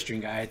he's a third string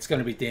guy. It's going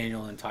to be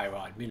Daniel and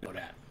Tyrod. We know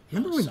that.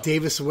 Remember when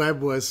Davis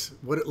Webb was,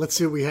 let's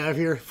see what we have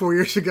here, 4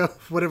 years ago,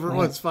 whatever it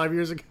was, 5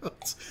 years ago.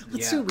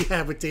 Let's see what we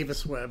have with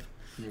Davis Webb.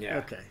 Yeah.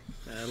 Okay.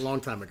 A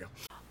long time ago.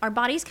 Our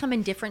bodies come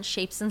in different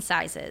shapes and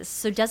sizes,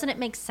 so doesn't it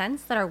make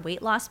sense that our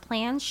weight loss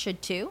plans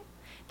should too?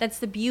 That's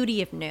the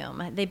beauty of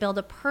Noom. They build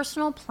a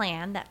personal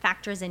plan that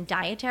factors in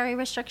dietary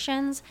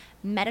restrictions,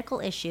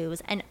 medical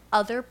issues, and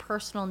other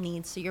personal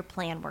needs so your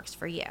plan works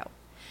for you.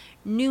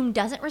 Noom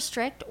doesn't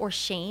restrict or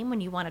shame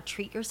when you want to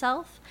treat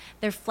yourself.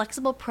 Their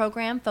flexible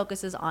program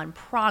focuses on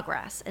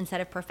progress instead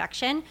of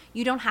perfection.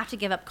 You don't have to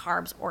give up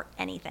carbs or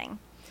anything.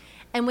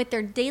 And with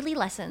their daily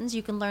lessons,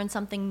 you can learn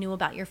something new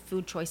about your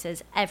food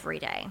choices every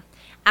day.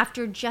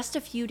 After just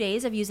a few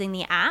days of using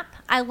the app,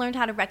 I learned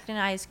how to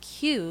recognize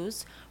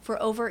cues for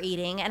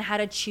overeating and how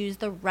to choose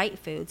the right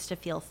foods to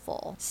feel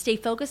full. Stay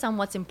focused on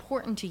what's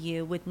important to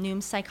you with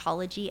Noom's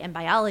psychology and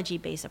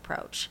biology-based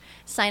approach.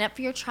 Sign up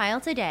for your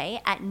trial today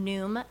at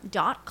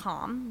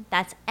Noom.com.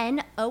 That's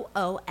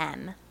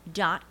Noom.com.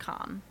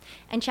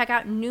 And check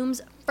out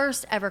Noom's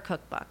first ever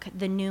cookbook,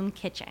 The Noom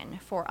Kitchen,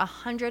 for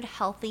 100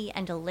 healthy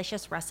and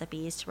delicious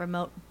recipes to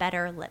promote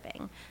better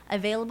living.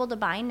 Available to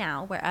buy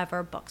now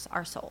wherever books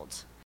are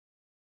sold.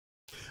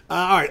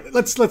 All right,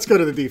 let's go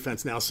to the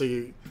defense now.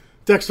 So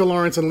Dexter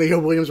Lawrence and Leo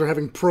Williams are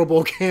having Pro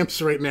Bowl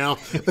camps right now.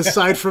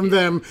 Aside from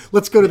them,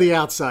 let's go to the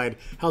outside.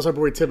 How's our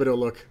boy Thibodeau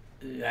look?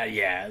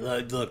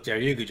 Look there,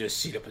 you could just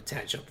see the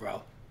potential,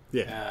 bro.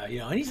 Yeah.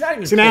 And he's not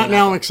even. See,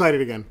 now I'm excited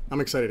again.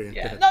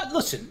 Yeah. No,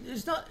 listen.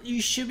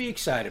 You should be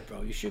excited,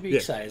 bro. You should be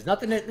excited.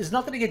 There's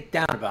nothing to get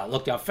down about.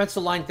 Look, the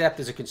offensive line depth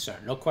is a concern.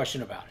 No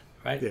question about it.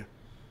 Right. Yeah.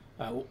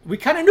 We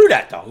kind of knew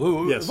that,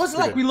 though. It wasn't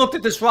like we looked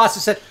at this roster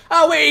and said,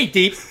 "Oh, we're 8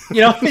 deep." You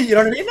know what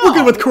I mean? No. We're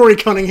good with Corey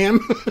Cunningham,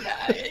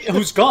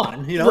 who's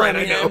gone. Right,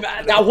 I know.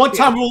 That one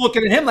time we were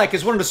looking at him like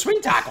he's one of the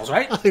swing tackles,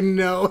 right? I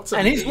know. It's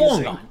and amazing. he's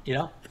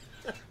long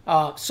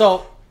gone.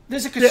 So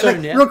there's a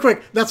concern there. Real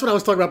quick, that's what I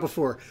was talking about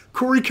before.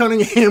 Corey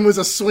Cunningham was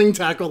a swing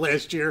tackle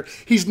last year.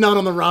 He's not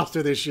on the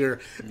roster this year.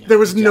 There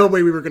was no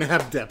way we were going to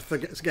have depth.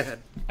 Go ahead.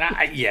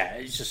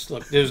 It's just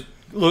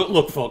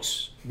look,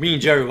 folks. Me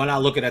and Jerry, we're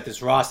not looking at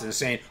this roster and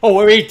saying, "Oh,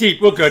 we're 8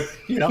 deep, we're good."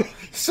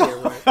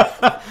 So,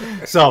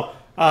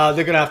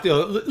 they're gonna have to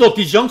look.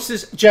 These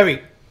youngsters,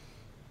 Jerry.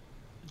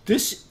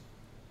 This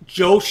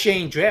Joe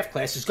Shane draft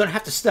class is gonna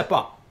have to step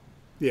up.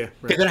 Yeah, right.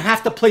 They're gonna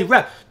have to play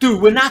rep,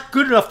 dude. We're not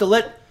good enough to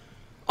let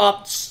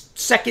up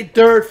second,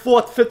 third,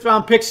 fourth, fifth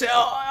round picks say,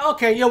 "Oh,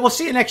 okay, we'll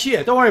see you next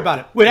year. Don't worry about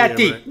it. We're that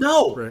deep." Right.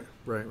 No,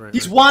 right.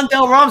 These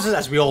Wan'Dale Robinson,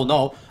 as we all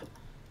know.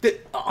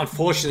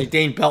 Unfortunately,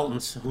 Dane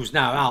Belton's, who's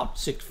now out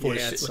sick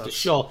with the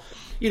show,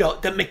 the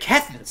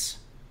McKethans,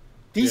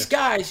 these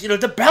guys,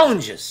 the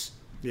Bellingers.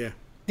 Yeah.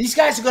 These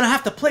guys are going to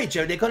have to play,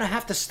 Jerry. They're going to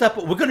have to step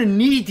up. We're going to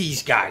need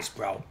these guys,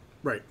 bro.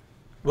 Right.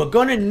 We're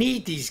going to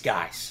need these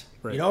guys.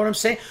 Right. You know what I'm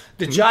saying?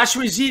 The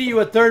Joshua Ziti,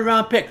 a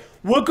third-round pick.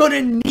 We're going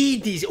to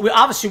need these.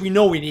 Obviously, we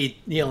know we need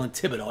Neal and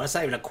Thibodeau. That's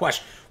not even a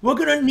question. We're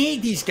going to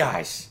need these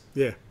guys.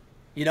 Yeah.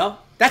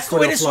 That's the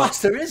way this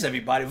roster is,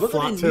 everybody. We're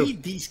going to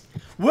need these.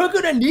 We're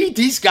going to need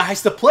these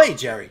guys to play,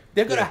 Jerry.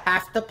 They're going to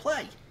have to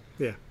play.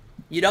 Yeah.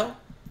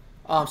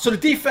 So the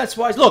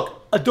defense-wise,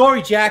 look,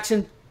 Adoree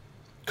Jackson,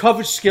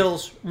 coverage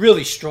skills,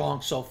 really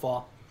strong so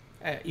far.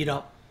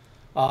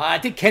 I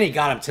think Kenny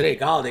got him today.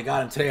 Galladay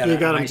got him today on a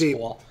nice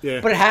ball.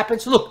 Yeah. But it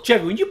happens. Look,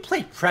 Jerry, when you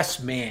play press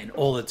man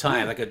all the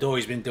time, like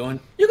Adoree's been doing,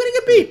 you're going to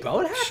get beat, bro.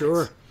 It happens.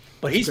 Sure.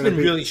 But he's been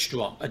really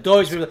strong.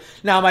 Adoree's really.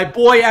 Now, my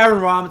boy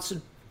Aaron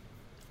Robinson,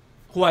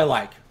 who I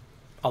like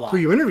a lot. Who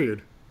you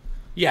interviewed?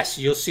 Yes,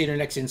 you'll see the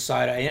next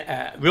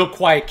insider. Real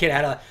quiet kid.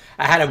 I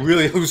had to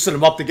really loosen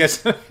him up to get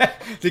him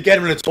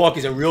to talk.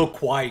 He's a real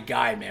quiet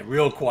guy, man.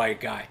 Real quiet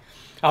guy.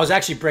 I was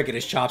actually breaking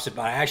his chops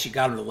about it. I actually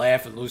got him to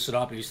laugh and loosen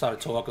up, and he started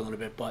talking a little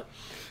bit. But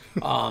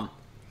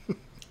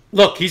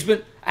look,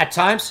 at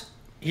times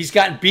he's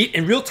gotten beat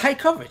in real tight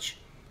coverage.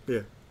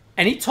 Yeah.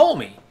 And he told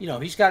me,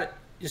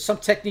 there's some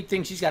technique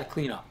things he's got to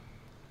clean up.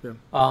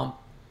 Yeah.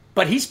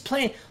 But he's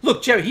playing.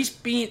 Look, Jerry, he's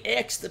being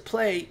asked to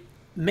play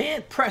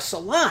man press a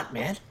lot,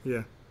 man.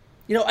 Yeah.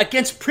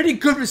 Against pretty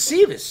good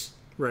receivers.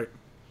 Right.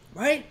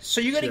 Right?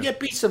 So you're going to get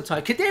beat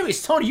sometime.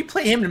 Kadarius Toney, you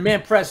play him in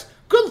man press.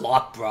 Good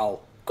luck,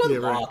 bro.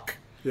 Good luck.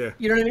 Right. Yeah.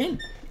 You know what I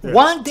mean? Yeah.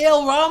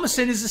 Wan'Dale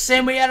Robinson is the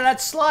same way out of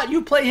that slot.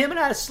 You play him in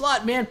that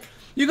slot, man.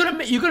 You're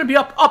gonna be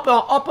up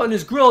on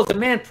his grill as a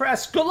man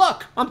press. Good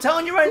luck. I'm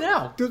telling you right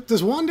now.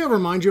 Does Wan'Dale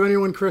remind you of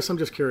anyone, Chris? I'm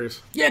just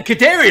curious. Yeah,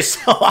 Kadarius.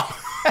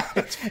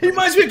 He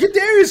reminds me of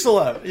Kadarius a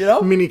lot,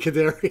 Mini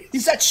Kadarius.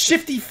 He's got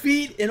shifty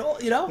feet and all,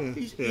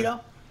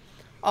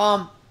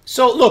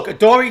 So look,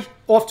 Adoree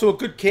off to a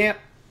good camp.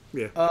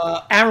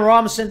 Yeah. Aaron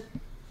Robinson,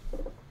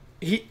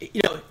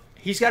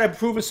 he's got to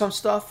improve in some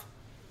stuff,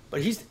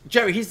 but he's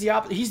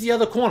the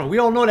other corner. We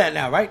all know that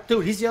now, right,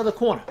 dude? He's the other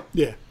corner.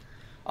 Yeah.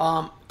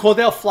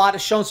 Cordell Flott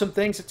has shown some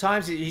things at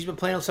times. He's been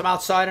playing some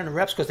outside on the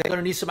reps because they're going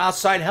to need some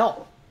outside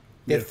help.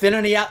 They're thin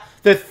on the out.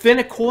 They're thin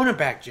at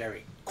cornerback,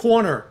 Jerry.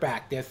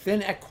 Cornerback. They're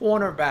thin at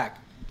cornerback.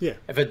 Yeah.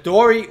 If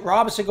Adoree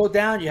Robinson go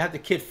down, you have the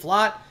kid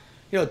Flott.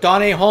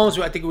 Darnay Holmes,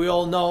 who I think we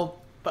all know.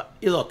 But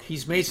look,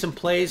 he's made some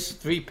plays,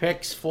 3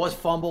 picks, forced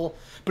fumble.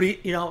 But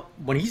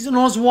when he's in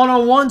those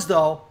one-on-ones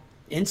though,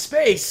 in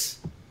space,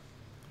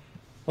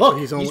 look,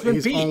 he's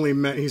only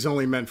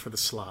meant for the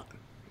slot.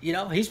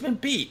 He's been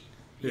beat.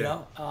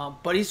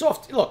 But he's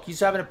off. Look, he's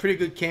having a pretty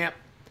good camp.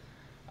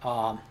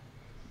 And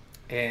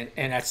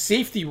at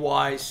safety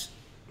wise,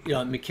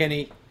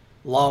 McKinney,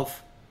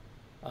 Love.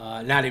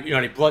 Now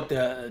they brought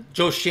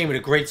Joe Shane with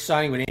a great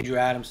signing with Andrew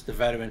Adams, the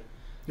veteran.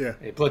 Yeah.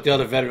 They put the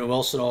other veteran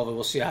Wilson over.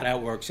 We'll see how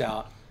that works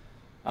out.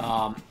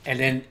 And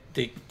then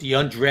the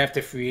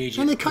undrafted free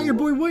agent. And they cut your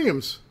boy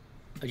Williams.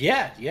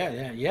 Yeah.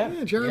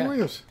 Jerry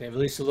Williams. They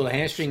released a little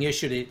hamstring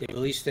issue. They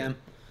released him.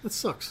 That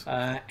sucks.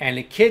 And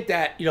the kid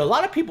that a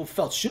lot of people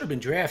felt should have been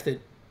drafted,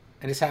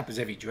 and this happens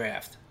every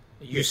draft,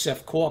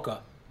 Yusef Corker.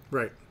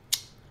 Right.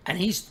 And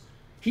he's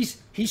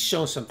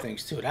shown some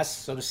things too.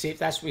 That's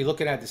what we're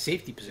looking at, the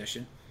safety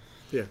position.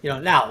 Yeah.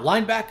 Now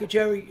linebacker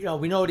Jerry.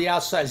 We know the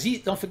outside.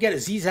 Don't forget,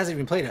 Aziz hasn't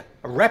even played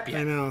a rep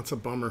yet. I know, it's a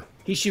bummer.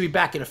 He should be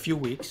back in a few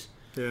weeks.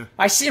 Yeah.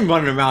 I see him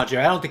running around,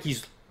 Jerry. I don't think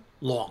he's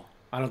long.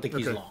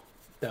 He's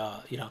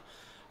long.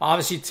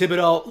 Obviously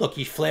Thibodeau. Look,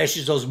 he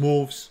flashes those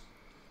moves.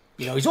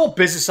 He's all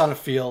business on the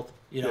field.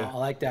 I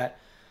like that.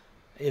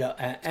 And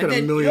got then,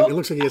 a million. It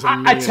looks like he has a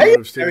million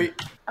moves, Jerry,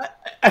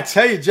 I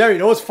tell you, Jerry. You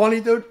know what's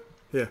funny, dude?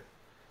 Yeah.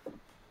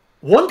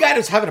 One guy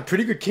that's having a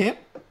pretty good camp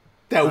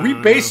that we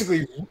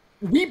basically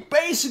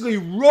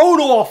wrote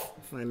off.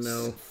 I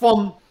know.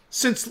 From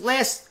since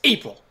last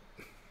April.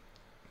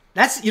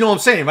 That's what I'm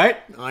saying, right?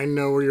 I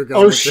know where you're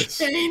going with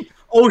this.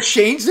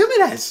 O'Shane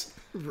Zimenez.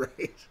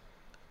 Right.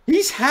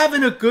 He's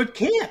having a good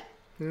camp.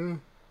 Yeah.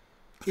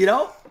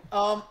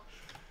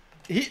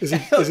 Is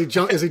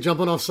he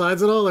jumping off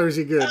sides at all, or is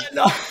he good?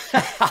 No,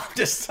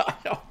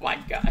 oh my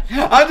God!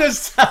 I'm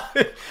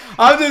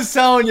just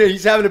telling you,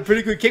 he's having a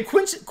pretty good camp.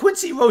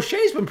 Quincy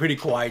Roche's been pretty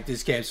quiet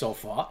this camp so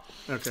far.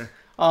 Okay.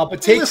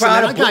 But take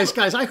Crowder,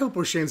 guys. I hope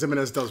O'Shane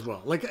Zimenez does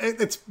well. Like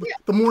it's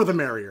the more the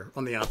merrier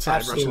on the outside,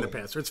 Absolutely. rushing the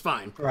passer. It's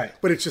fine. Right.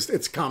 But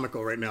it's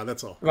comical right now.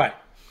 That's all. Right.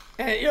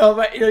 And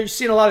you've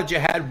seen a lot of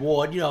Jihad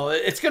Ward.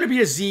 It's going to be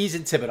Aziz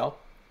and Thibodeau.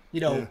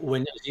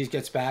 When Aziz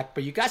gets back,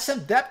 but you got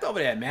some depth over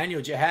there,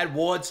 man. Jihad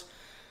Ward's,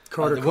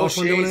 Carter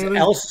Coughlin doing anything?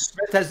 Elson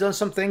Smith has done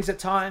some things at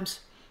times.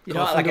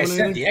 Like I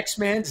said, the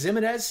X-Man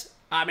Zimenez.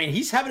 I mean,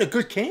 he's having a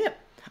good camp.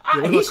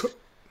 Go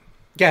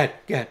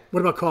ahead. What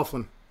about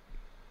Coughlin?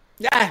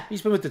 Yeah,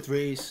 he's been with the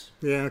threes.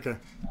 Yeah, okay.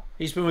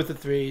 He's been with the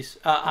threes.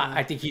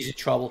 I think he's in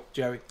trouble,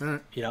 Jerry. All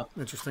right.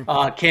 Interesting.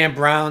 Cam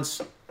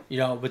Brown's,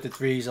 with the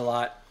threes a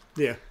lot.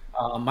 Yeah.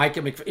 Micah,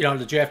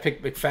 the draft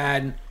pick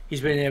McFadden. He's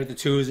been there with the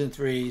 2s and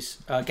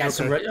 3s.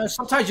 Some.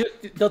 Sometimes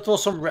they'll throw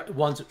some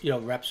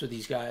reps with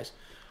these guys,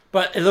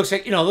 but it looks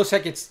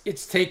like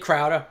it's Tate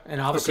Crowder, and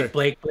obviously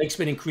Blake's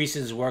been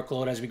increasing his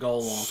workload as we go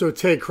along. So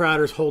Tate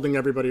Crowder's holding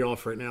everybody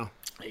off right now.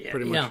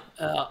 Pretty much.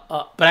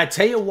 But I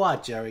tell you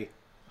what, Jerry,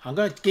 I'm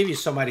going to give you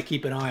somebody to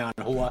keep an eye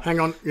on.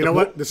 Hang on. You know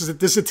what? This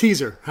is a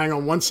teaser. Hang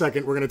on 1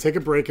 second. We're going to take a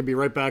break and be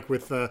right back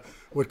with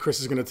what Chris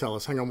is going to tell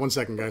us. Hang on 1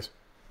 second, guys.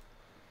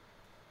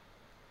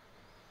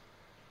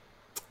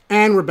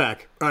 And we're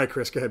back. All right,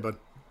 Chris, go ahead, bud.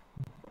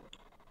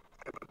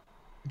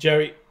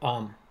 Jerry,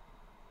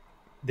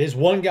 there's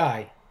one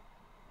guy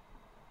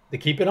to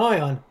keep an eye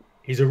on.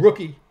 He's a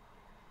rookie,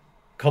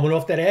 coming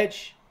off that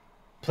edge,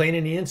 playing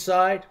in the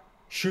inside,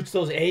 shoots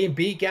those A and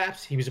B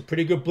gaps. He was a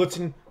pretty good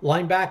blitzing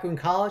linebacker in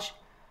college.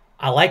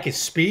 I like his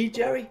speed,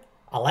 Jerry.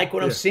 I like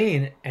what I'm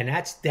seeing, and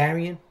that's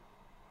Darian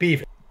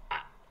Beaver.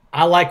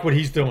 I like what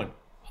he's doing.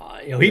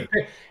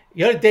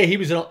 The other day he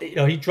was,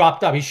 he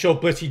dropped up. He showed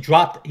blitz. He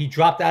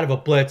dropped out of a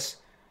blitz,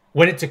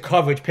 went into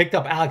coverage, picked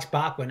up Alex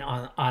Bachman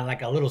on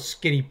like a little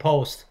skinny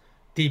post,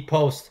 deep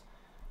post,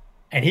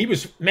 and he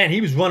was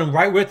running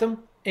right with him.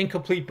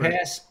 Incomplete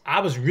pass. I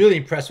was really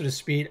impressed with his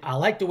speed. I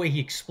like the way he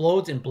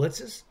explodes in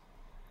blitzes.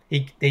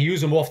 They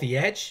use him off the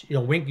edge.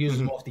 Wink uses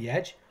him off the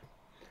edge.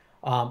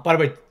 By the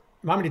way,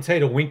 remind me to tell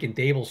you the Wink and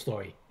Dable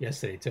story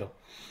yesterday too.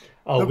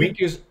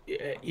 Wink is,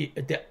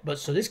 but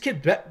so this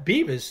kid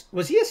Beavers,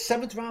 was he a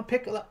 7th round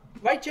pick?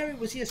 Right, Jerry?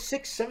 Was he a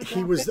 6th, 7th round pick?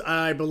 He was.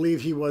 I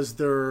believe he was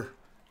their.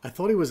 I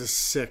thought he was a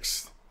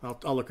 6th.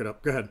 I'll look it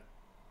up. Go ahead.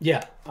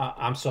 Yeah,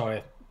 I'm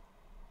sorry.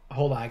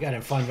 Hold on, I got it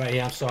in front right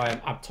here. I'm sorry,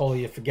 I'm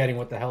totally forgetting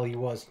what the hell he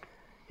was.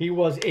 He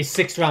was a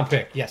 6th round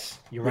pick. Yes,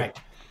 you're right.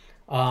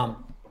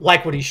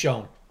 Like what he's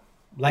shown.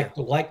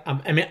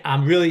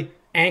 I'm really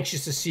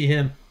anxious to see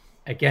him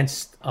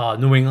against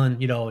New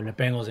England, and the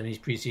Bengals in these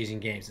preseason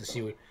games to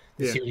see what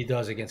he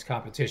does against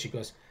competition,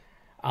 because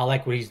I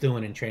like what he's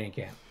doing in training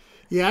camp.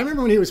 Yeah, I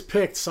remember when he was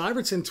picked,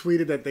 Syvertson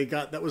tweeted that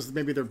that was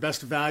maybe their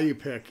best value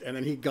pick, and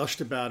then he gushed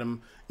about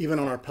him even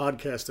on our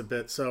podcast a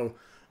bit. So,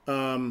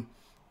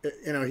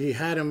 he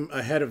had him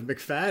ahead of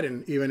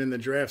McFadden even in the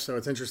draft. So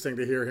it's interesting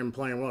to hear him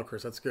playing well,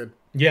 Chris. That's good.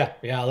 Yeah,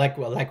 I like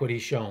what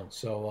he's shown.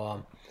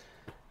 So,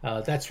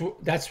 That's where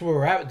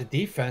we're at with the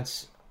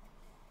defense.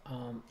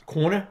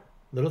 Corner,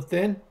 little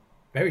thin,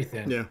 very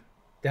thin. Yeah.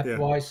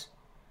 Depth-wise.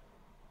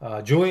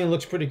 Julian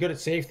looks pretty good at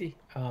safety.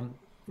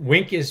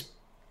 Wink is,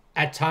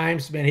 at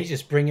times, man, he's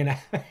just bringing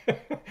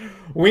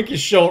Wink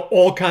is showing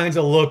all kinds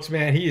of looks,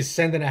 man. He is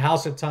sending a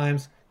house at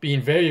times,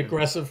 being very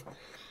aggressive.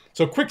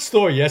 So, quick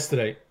story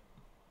yesterday.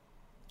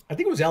 I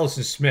think it was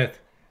Ellison Smith.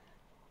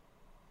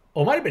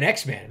 Oh, it might have been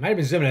X-Man. It might have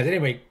been Zimenez.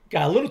 Anyway,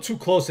 got a little too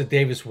close to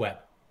Davis Webb.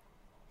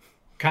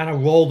 Kind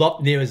of rolled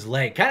up near his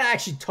leg. Kind of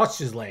actually touched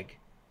his leg,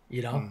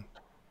 you know. And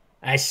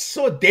I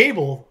saw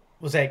Dable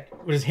was like,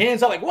 with his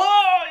hands up, like,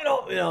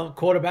 whoa, you know,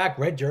 quarterback,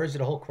 red jersey,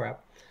 the whole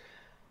crap.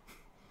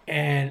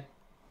 And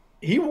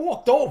he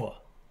walked over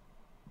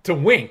to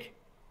Wink,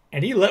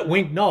 and he let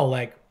Wink know,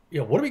 like,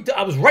 what do we do?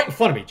 I was right in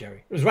front of me,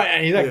 Jerry. It was right.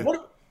 And he's like,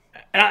 what?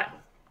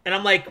 And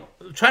I'm like,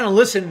 trying to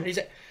listen. He's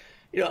like,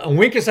 and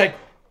Wink is like,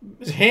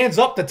 his hands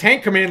up, the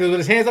tank commander with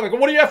his hands up, like,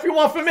 what do you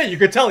want from me? You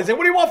could tell. He's like,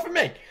 what do you want from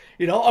me?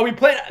 Are we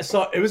playing?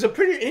 So it was a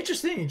pretty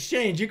interesting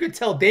exchange. You could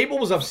tell Dable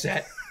was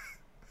upset.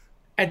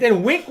 And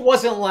then Wink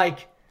wasn't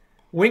like,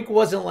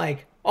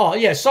 oh,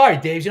 yeah, sorry,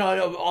 Dave.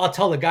 I'll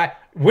tell the guy.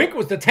 Wink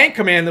was the tank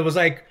commander was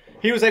like,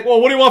 he was like, well,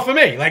 what do you want from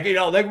me? Like,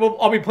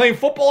 I'll be playing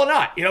football or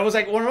not? It was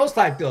like one of those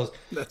type deals.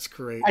 That's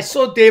great. I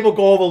saw Dable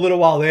go over a little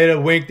while later.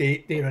 Wink,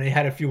 they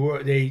had a few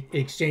words. They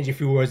exchanged a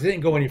few words. They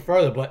didn't go any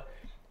further, but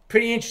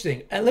pretty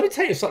interesting. And let me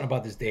tell you something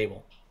about this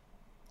Dable.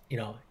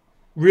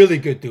 Really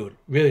good dude.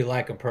 Really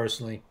like him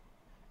personally.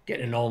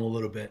 Getting to know him a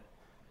little bit.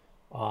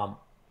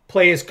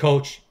 Players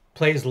coach.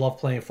 Players love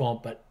playing for him,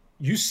 but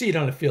you see it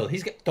on the field.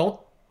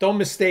 Don't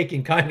mistake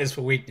in kindness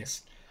for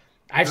weakness.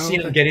 I've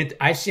seen him get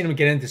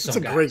into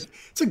some guys.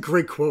 It's a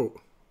great quote.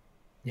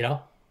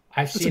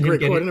 I've seen him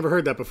get quote. I never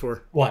heard that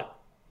before. What?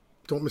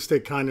 Don't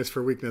mistake kindness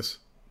for weakness.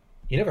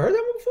 You never heard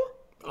that one before?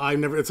 I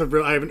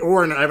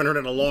haven't heard it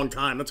in a long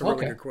time. That's a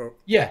really good quote.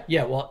 Yeah.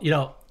 Well,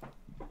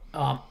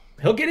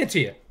 he'll get into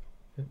you.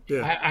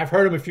 Yeah. I've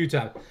heard him a few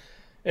times.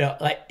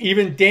 Like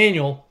even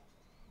Daniel,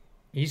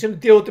 he's going to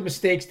deal with the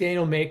mistakes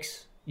Daniel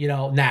makes,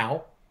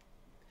 now.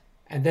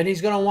 And then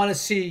he's going to want to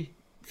see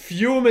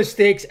fewer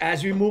mistakes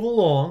as we move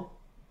along.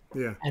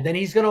 Yeah. And then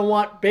he's going to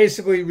want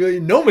basically really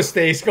no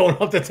mistakes going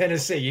up to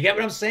Tennessee. You get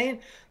what I'm saying?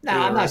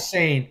 Now, I'm not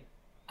saying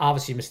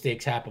obviously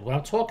mistakes happen. What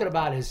I'm talking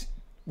about is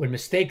when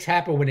mistakes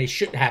happen when they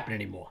shouldn't happen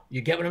anymore.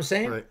 You get what I'm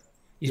saying? Right.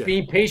 He's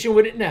being patient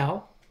with it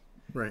now.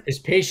 Right. His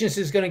patience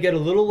is going to get a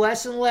little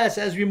less and less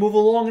as we move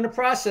along in the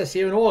process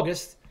here in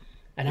August.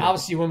 And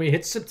obviously when we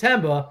hit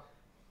September,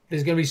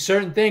 there's going to be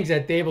certain things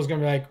that Dable's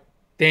going to be like,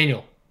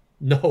 Daniel,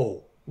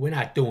 no, we're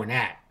not doing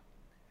that.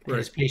 And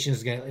his patience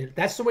is going to...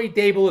 That's the way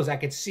Dable is. I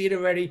could see it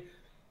already.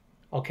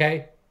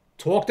 Okay?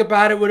 Talked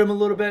about it with him a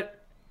little bit.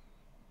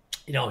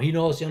 He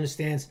knows, he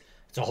understands.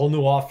 It's a whole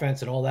new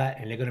offense and all that,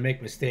 and they're going to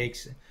make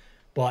mistakes.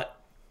 But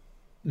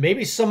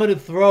maybe some of the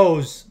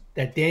throws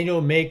that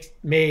Daniel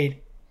made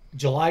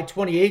July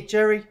 28th,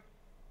 Jerry,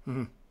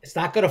 it's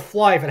not going to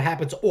fly if it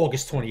happens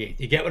August 28th.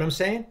 You get what I'm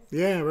saying?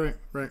 Yeah, right.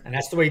 And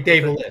that's the way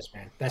Dable is,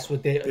 man. That's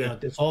what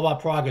it's all about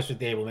progress with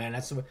Dable, man.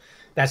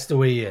 That's the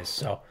way he is.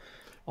 So...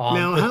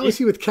 now, how is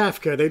he with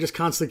Kafka? Are they just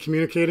constantly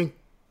communicating?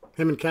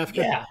 Him and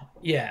Kafka?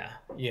 Yeah.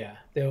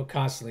 They were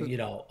constantly,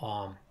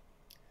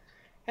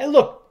 And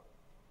look,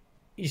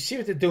 you see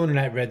what they're doing in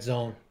that red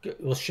zone.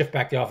 We'll shift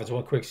back the offense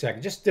one quick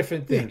second. Just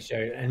different things,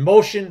 Jerry. And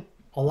motion,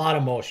 a lot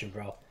of motion,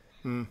 bro.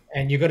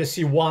 And you're going to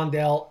see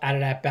Wandell out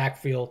of that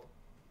backfield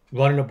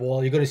running the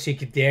ball. You're going to see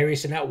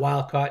Kadarius in that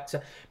wild card.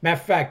 Matter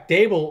of fact,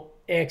 Dable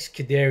asked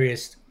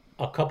Kadarius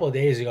a couple of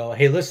days ago,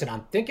 hey, listen,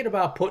 I'm thinking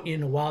about putting you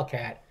in the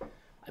Wildcat.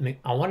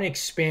 I want to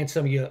expand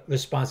some of your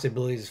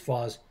responsibilities as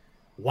far as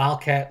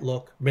Wildcat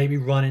look, maybe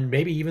running,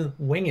 maybe even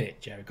winging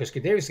it, Jerry, because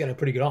Kadarius got a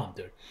pretty good arm,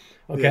 dude.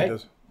 Okay? Yeah, he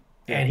does.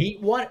 Yeah. And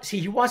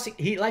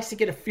he likes to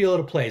get a feel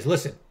of the plays.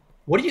 Listen,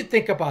 what do you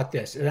think about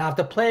this? And if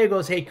the player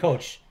goes, hey,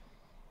 coach,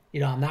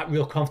 I'm not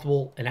real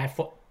comfortable in that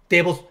foot.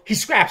 Dable, he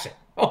scraps it.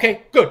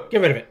 Okay, good.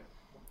 Get rid of it.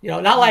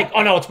 Not like,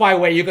 oh, no, it's my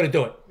way. You're going to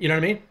do it. You know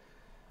what I mean?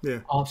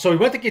 Yeah. So we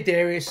went to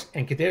Kadarius,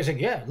 and Kadarius said,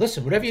 yeah,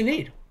 listen, whatever you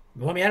need.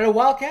 You want me out of the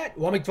Wildcat?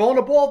 You want me throwing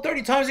the ball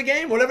 30 times a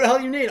game? Whatever the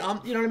hell you need. You know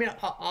what I mean?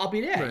 I'll be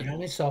there. Right. You know what I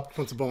mean? So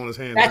puts the ball in his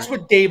hand. That's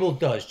what Dable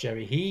does,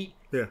 Jerry.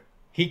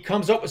 He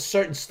comes up with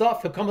certain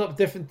stuff. He'll come up with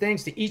different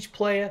things to each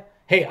player.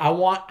 Hey,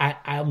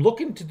 I'm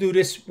looking to do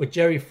this with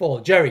Jerry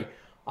Fuller. Jerry,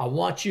 I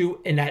want you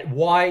in that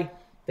Y.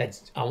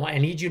 I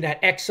need you in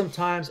that X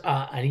sometimes.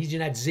 I need you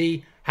in that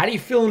Z. How do you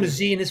feel in the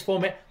Z in this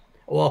format?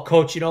 Well,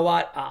 coach, you know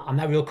what? I'm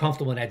not real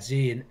comfortable in that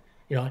Z.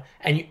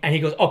 And he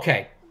goes,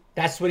 okay,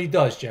 that's what he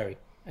does, Jerry.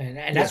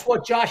 And that's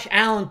what Josh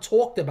Allen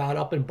talked about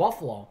up in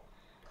Buffalo.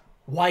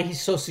 Why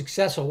he's so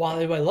successful, why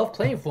everybody love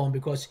playing for him,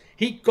 because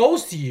he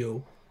goes to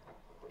you,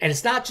 and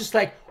it's not just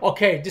like,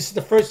 okay, this is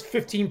the first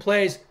 15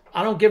 plays.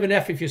 I don't give an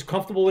F if you're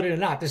comfortable with it or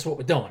not. This is what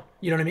we're doing.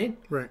 You know what I mean?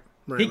 Right.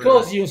 He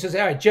goes to you and says,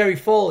 all right, Jerry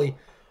Foley,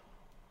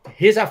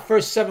 here's our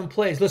first 7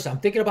 plays. Listen, I'm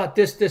thinking about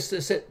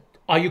this.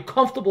 Are you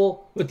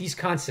comfortable with these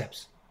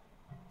concepts?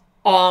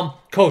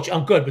 Coach,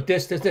 I'm good with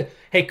this.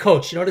 Hey,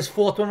 coach, this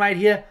 4th one right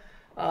here?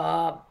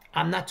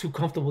 I'm not too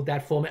comfortable with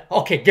that format.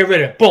 Okay, get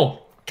rid of it. Boom.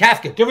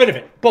 Kafka, get rid of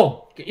it. Boom.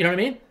 You know what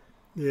I mean?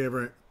 Yeah,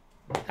 right.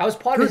 That was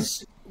part of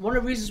his, one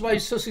of the reasons why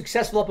he's so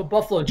successful up at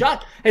Buffalo. And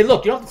Josh, hey,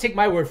 look, you don't have to take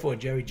my word for it,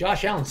 Jerry.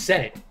 Josh Allen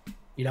said it.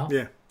 You know?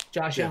 Yeah.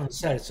 Josh Allen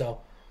said it.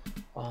 So,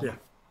 Yeah.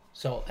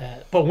 so,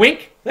 but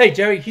Wink, hey,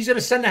 Jerry, he's going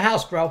to send the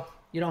house, bro.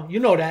 You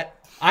know that.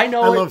 I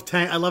know. I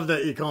love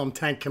that you call him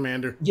Tank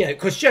Commander. Yeah,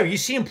 because Jerry, you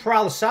see him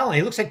prowl the sideline.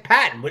 He looks like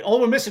Patton. But all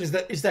we're missing is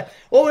that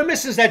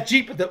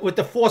Jeep with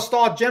the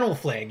 4-star general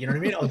flag. You know what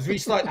I mean? Oh,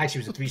 3-star.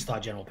 Actually, it was a 3-star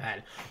general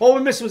Patton. All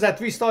we're missing was that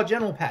 3-star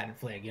general Patton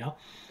flag. You know,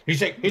 he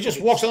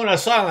just walks on that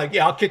sideline like,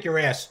 yeah, I'll kick your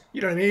ass.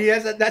 You know what I mean? He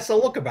has that's the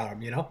look about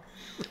him. You know,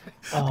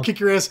 Kick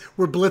your ass.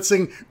 We're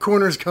blitzing.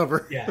 Corners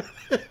cover. Yeah,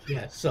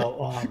 yeah.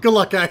 So good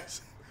luck,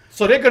 guys.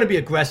 So they're going to be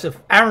aggressive.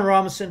 Aaron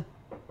Robinson,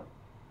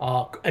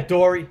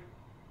 Adoree.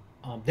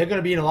 They're going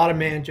to be in a lot of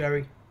man,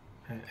 Jerry.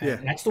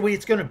 And that's the way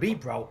it's going to be,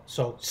 bro.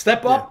 So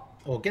step up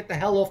or get the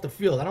hell off the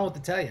field. I don't know what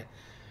to tell you.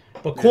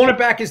 But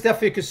cornerback is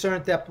definitely a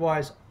concern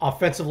depth-wise.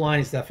 Offensive line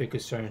is definitely a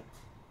concern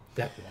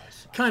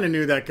depth-wise. Kind of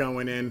knew that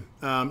going in.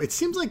 It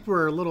seems like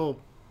we're a little,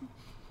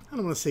 I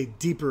don't want to say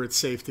deeper at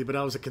safety, but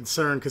I was a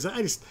concern because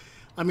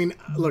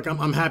look,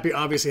 I'm happy,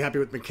 obviously happy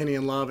with McKinney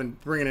and Love, and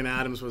bringing in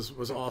Adams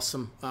was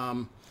awesome.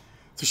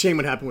 It's a shame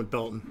what happened with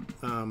Belton.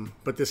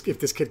 But if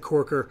this kid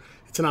Corker,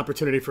 it's an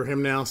opportunity for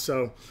him now.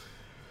 So,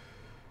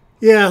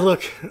 yeah,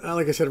 look,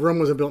 like I said, Rome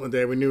wasn't built in a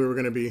day. We knew we were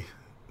going to be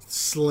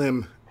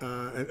slim,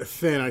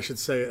 thin, I should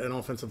say, an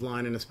offensive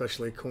line and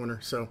especially a corner.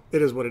 So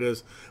it is what it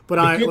is. But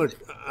I'm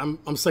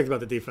psyched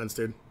about the defense,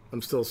 dude.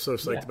 I'm still so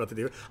psyched about the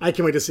defense. I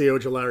can't wait to see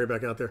Ojulari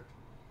back out there.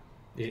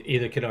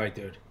 Either can I,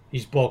 dude.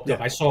 He's bulked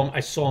up. I saw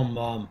him.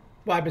 Well,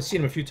 I've been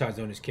seeing him a few times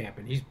during his camp,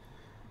 and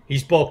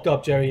he's bulked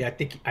up, Jerry. I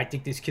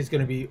think this kid's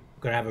gonna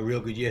have a real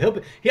good year.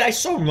 I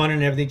saw him running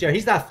and everything, Jerry.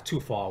 He's not too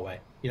far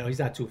away. You know, he's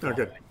not too far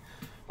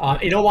away.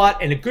 You know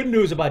what? And the good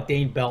news about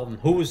Dane Belton,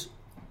 who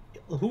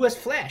has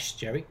flashed,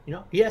 Jerry. You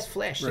know, he has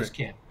flashed this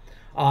camp.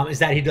 Is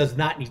that he does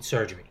not need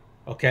surgery.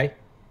 Okay,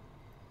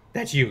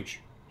 that's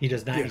huge. He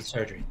does not need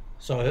surgery.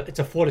 So it's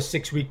a 4 to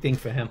 6 week thing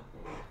for him.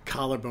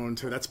 Collarbone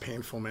too. That's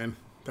painful, man.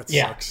 That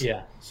sucks. Yeah.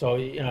 Yeah. So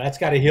that's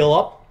got to heal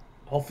up.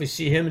 Hopefully,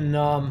 see him in.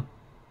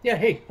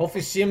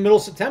 Hopefully see him middle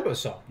of September or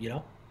so. You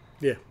know.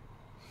 Yeah.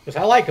 Because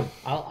I like him.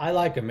 I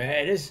like him, man.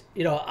 It is,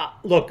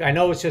 look, I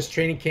know it's just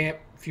training camp,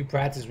 a few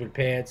practices with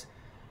pads,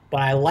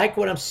 but I like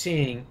what I'm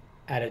seeing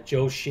out of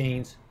Joe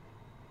Shane's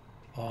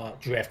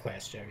draft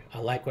class, Jerry. I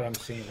like what I'm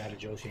seeing out of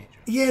Joe Shane's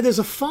draft. Yeah, there's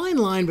a fine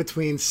line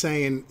between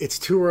saying it's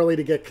too early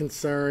to get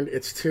concerned,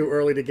 it's too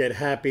early to get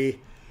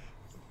happy.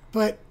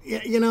 But,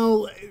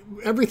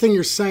 everything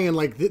you're saying,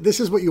 like, this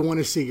is what you want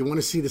to see. You want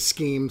to see the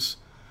schemes.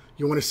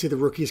 You want to see the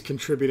rookies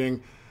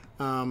contributing.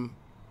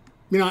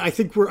 I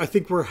think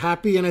we're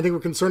happy, and I think we're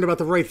concerned about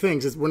the right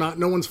things.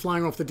 No one's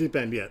flying off the deep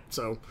end yet.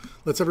 So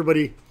let's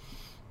everybody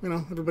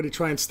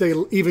try and stay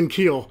even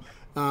keel.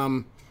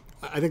 I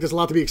think there's a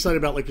lot to be excited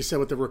about, like you said,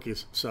 with the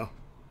rookies. So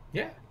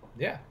yeah.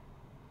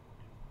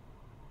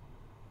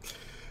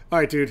 All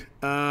right, dude.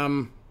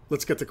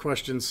 Let's get to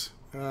questions.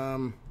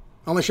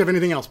 Unless you have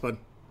anything else, bud.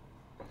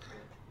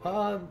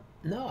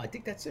 No, I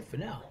think that's it for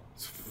now.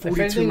 It's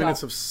 42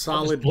 minutes of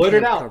solid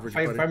coverage, if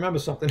I remember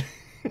something.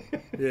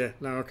 Yeah.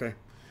 No. Okay.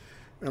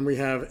 And we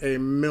have a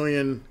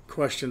million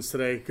questions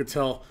today. You could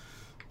tell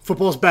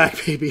football's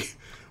back, baby.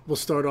 We'll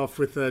start off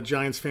with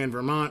Giants fan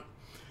Vermont.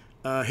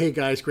 Hey,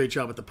 guys, great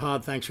job at the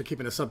pod. Thanks for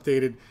keeping us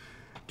updated.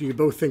 Do you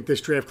both think this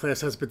draft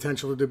class has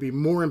potential to be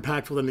more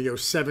impactful than the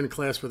 07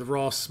 class with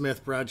Ross,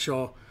 Smith,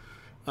 Bradshaw,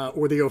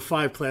 or the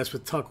 05 class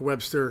with Tuck,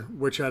 Webster?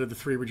 Which out of the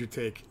three would you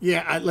take?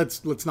 Yeah,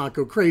 let's not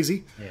go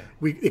crazy. Yeah.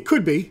 It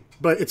could be,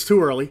 but it's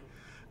too early.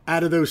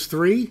 Out of those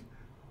three,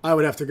 I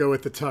would have to go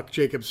with the Tuck,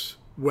 Jacobs,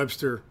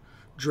 Webster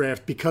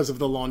draft because of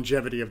the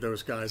longevity of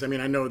those guys. I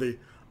mean, I know the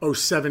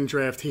 07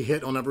 draft, he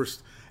hit on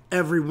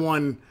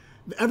everyone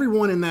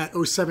in that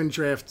 07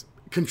 draft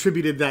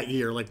contributed that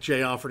year. Like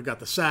Jay Alford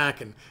got the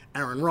sack, and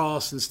Aaron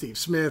Ross and Steve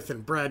Smith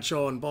and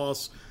Bradshaw and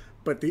Boss.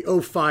 But the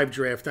 05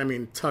 draft, I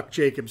mean, Tuck,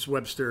 Jacobs,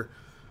 Webster,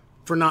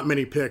 for not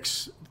many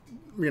picks,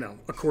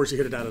 of course he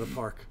hit it out of the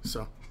park.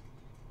 So,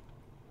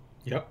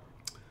 yep.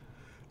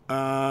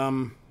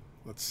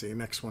 Let's see,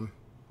 next one.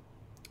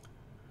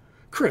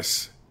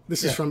 Chris.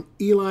 This is from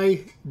Eli,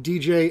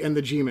 DJ, and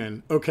the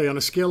G-Men. Okay, on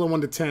a scale of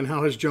 1 to 10,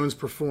 how has Jones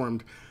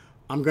performed?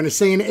 I'm going to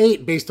say an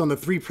 8 based on the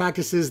 3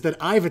 practices that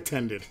I've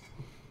attended.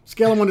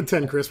 Scale of 1 to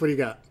 10, Chris, what do you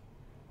got?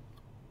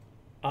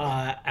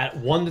 At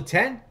 1 to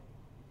 10?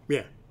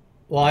 Yeah.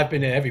 Well, I've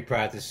been to every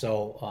practice,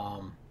 so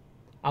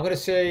I'm going to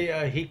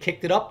say he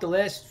kicked it up the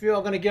last few.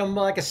 I'm going to give him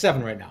like a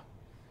 7 right now.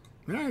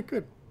 All right,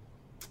 good.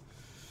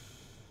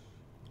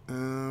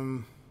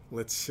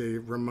 Let's see.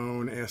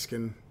 Ramon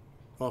asking,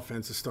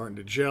 offense is starting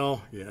to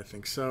gel. Yeah, I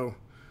think so.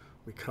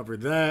 We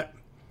covered that.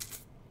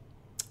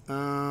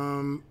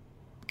 Kadarius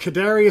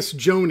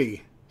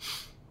Joney.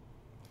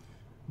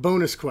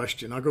 Bonus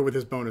question. I'll go with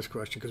his bonus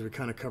question because we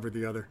kind of covered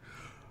the other.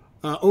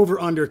 Over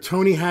under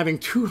Tony having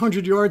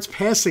 200 yards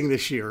passing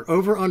this year.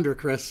 Over under,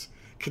 Chris.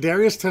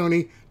 Kadarius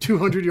Toney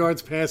 200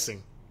 yards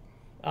passing.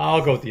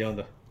 I'll go with the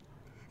under.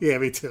 Yeah,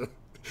 me too.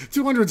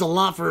 200's a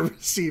lot for a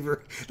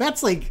receiver.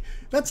 That's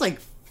like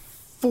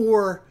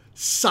 4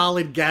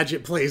 solid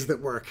gadget plays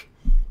that work.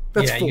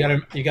 That's yeah, 4.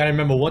 you gotta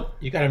remember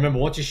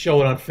once you show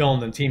it on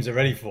film, then teams are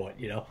ready for it.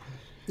 You know.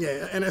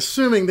 Yeah, and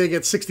assuming they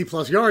get 60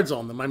 plus yards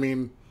on them, I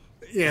mean,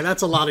 yeah,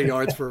 that's a lot of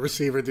yards for a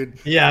receiver, dude.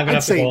 Yeah, I'm gonna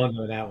I'd have to go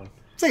under that one.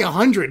 Say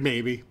 100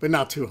 maybe, but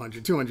not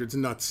 200. 200's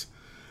nuts.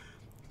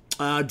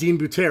 Dean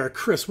Butera,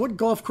 Chris, what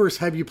golf course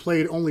have you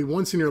played only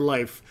once in your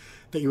life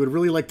that you would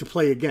really like to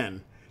play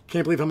again?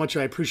 Can't believe how much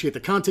I appreciate the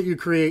content you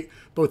create,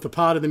 both the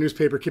pod and the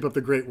newspaper. Keep up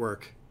the great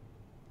work.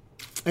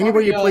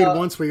 Anywhere you played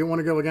once where you want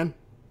to go again?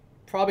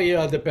 Probably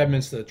the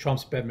Bedminster,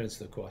 Trump's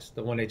Bedminster course,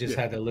 the one they just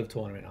had the live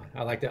tournament on.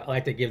 I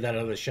like to give that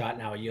another shot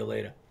now a year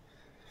later.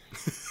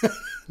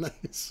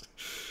 Nice.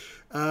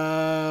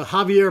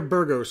 Javier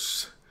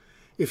Burgos,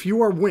 if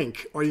you are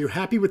Wink, are you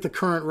happy with the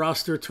current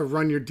roster to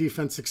run your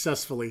defense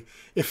successfully?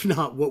 If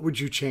not, what would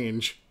you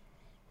change?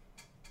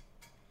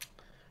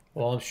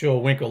 Well, I'm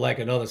sure Wink will like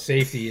another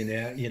safety in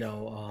there. You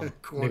know,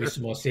 Corner. maybe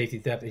some more safety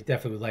depth. He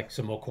definitely would like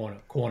some more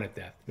corner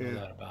depth. No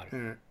doubt about it. All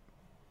right.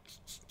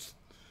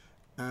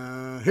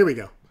 Here we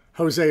go.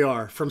 Jose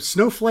R. from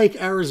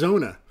Snowflake,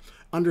 Arizona.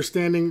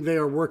 Understanding they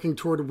are working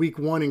toward week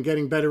 1 and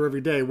getting better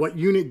every day. What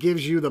unit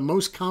gives you the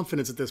most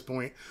confidence at this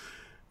point?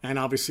 And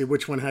obviously,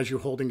 which one has you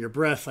holding your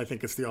breath? I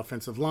think it's the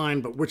offensive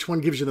line, but which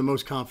one gives you the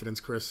most confidence,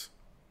 Chris?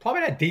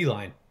 Probably that D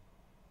line.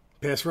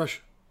 Pass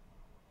rush?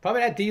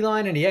 Probably that D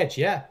line and the edge.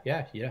 Yeah.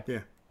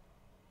 Yeah.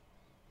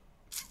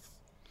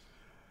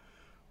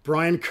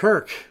 Brian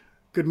Kirk.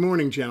 Good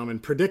morning, gentlemen.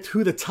 Predict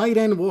who the tight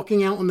end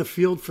walking out on the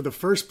field for the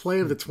first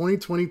play of the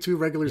 2022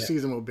 regular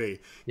season will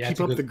be. Yeah,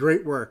 Keep up the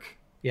great work.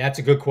 Yeah, that's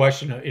a good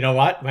question. You know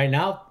what? Right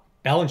now,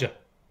 Bellinger.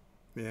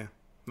 Yeah,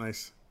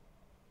 nice.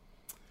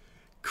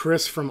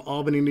 Chris from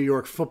Albany, New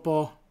York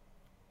football.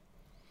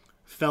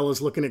 Fellas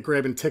looking at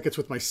grabbing tickets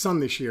with my son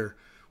this year.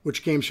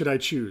 Which game should I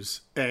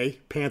choose? A,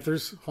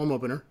 Panthers, home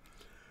opener.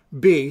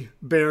 B,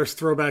 Bears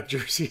throwback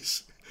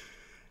jerseys.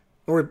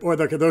 Or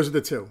those are the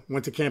two.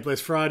 Went to camp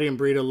last Friday and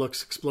Breida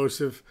looks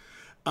explosive.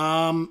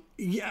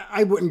 Yeah,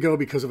 I wouldn't go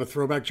because of a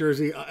throwback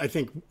jersey. I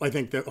think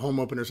that home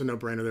opener's a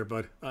no-brainer there,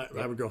 bud.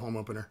 I would go home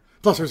opener.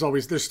 Plus,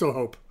 there's still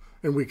hope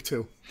in week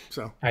 2.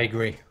 So I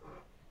agree.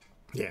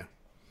 yeah.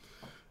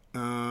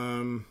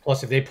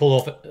 Plus, if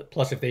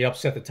they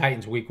upset the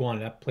Titans week 1,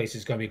 that place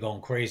is going to be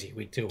going crazy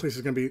week 2. Place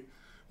is going to be.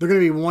 They're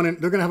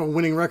going to have a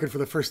winning record for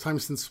the first time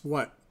since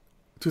what?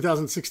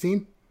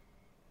 2016.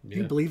 Yeah.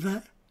 Can you believe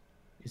that?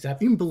 Is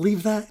that? You can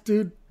believe that,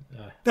 dude?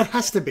 That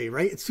has to be,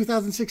 right? It's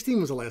 2016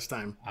 was the last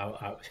time.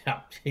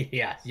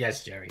 Yeah,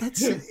 yes, Jerry.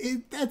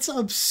 That's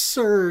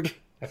absurd.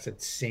 That's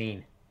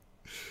insane.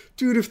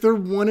 Dude, if they're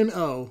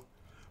 1-0,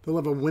 they'll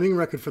have a winning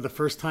record for the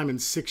first time in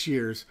 6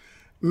 years.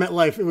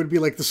 MetLife, it would be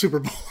like the Super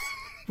Bowl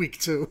week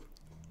 2.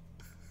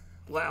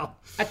 Wow.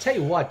 I tell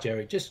you what,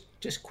 Jerry,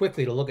 just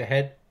quickly to look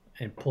ahead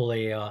and pull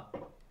a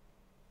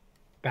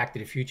Back to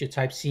the Future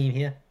type scene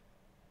here.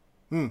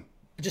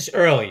 Just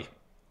early.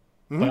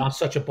 But I'm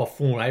such a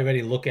buffoon. I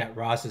already look at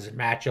Ross's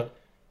matchup.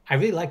 I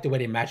really like the way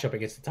they match up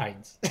against the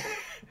Titans.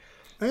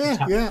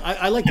 Yeah.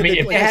 I like that.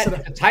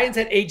 If the Titans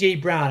had A.J.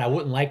 Brown, I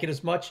wouldn't like it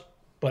as much.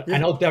 But I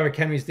know Derrick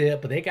Henry's there.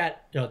 But they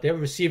got, their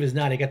receivers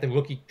now. They got the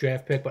rookie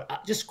draft pick.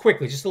 But just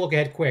quickly, just to look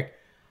ahead quick.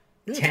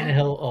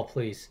 Tannehill, oh,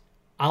 please.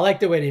 I like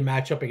the way they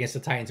match up against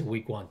the Titans in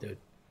week 1, dude.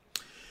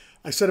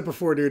 I said it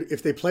before, dude.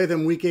 If they play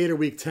them week 8 or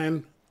week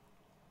 10,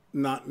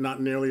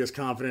 not nearly as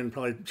confident,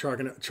 probably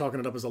chalking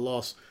it up as a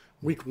loss.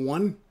 Week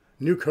 1,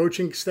 new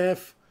coaching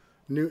staff,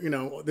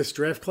 this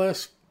draft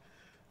class.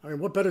 I mean,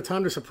 what better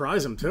time to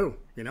surprise them too?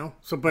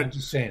 So, but I'm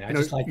just saying, I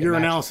just like your the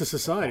analysis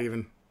aside,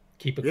 even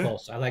keep it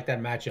close. I like that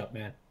matchup,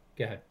 man.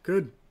 Go ahead.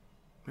 Good.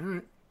 All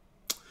right.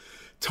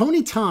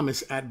 Tony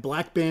Thomas at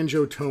Black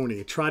Banjo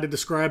Tony. Try to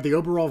describe the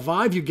overall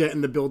vibe you get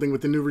in the building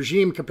with the new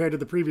regime compared to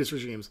the previous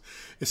regimes,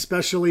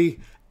 especially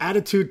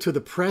attitude to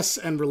the press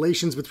and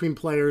relations between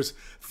players.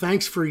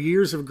 Thanks for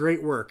years of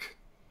great work.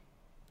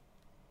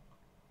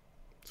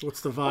 So what's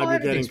the vibe you're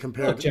getting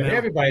compared to now?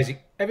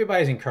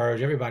 Everybody's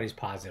encouraged. Everybody's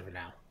positive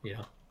now,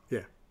 Yeah.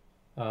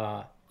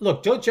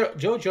 Look, Joe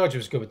Judge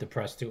was good with the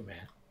press too,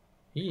 man.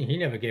 He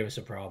never gave us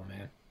a problem,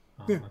 man.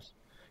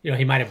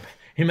 He might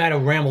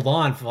have rambled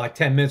on for like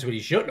 10 minutes when he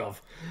shouldn't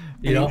have.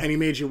 And he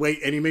made you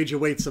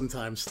wait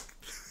sometimes.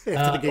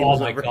 After the game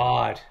was over.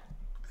 God!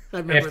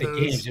 After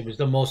games, it was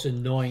the most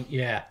annoying.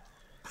 Yeah.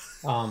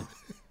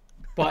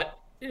 But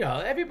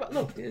everybody.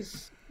 Look,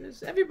 there's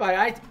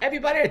everybody.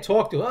 Everybody I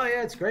talk to. Oh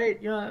yeah, it's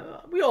great.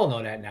 We all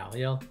know that now.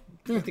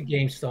 Let the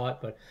game start.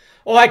 But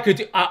all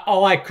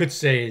I could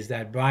say is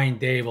that Brian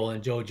Dable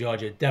and Joe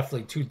Judge are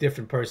definitely two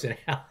different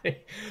personalities.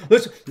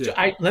 Listen,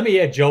 let me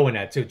add Joe in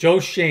that too. Joe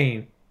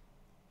Shane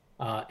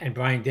and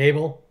Brian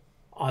Dable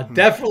are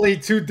definitely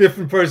two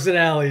different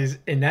personalities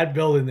in that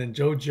building than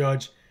Joe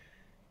Judge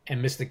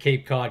and Mr.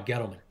 Cape Cod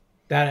Gettleman.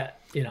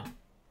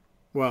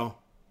 Well,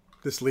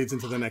 this leads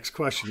into the next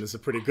question. This is a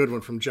pretty good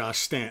one from Josh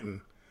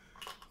Stanton.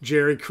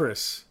 Jerry,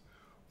 Chris,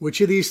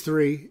 which of these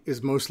three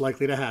is most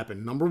likely to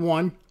happen? Number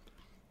 1,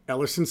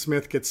 Ellerson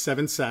Smith gets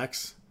 7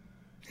 sacks.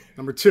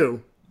 Number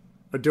 2,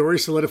 Adoree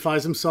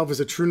solidifies himself as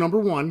a true number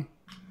 1.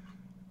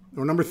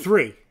 Or number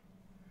 3,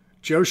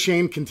 Joe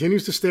Schoen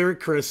continues to stare at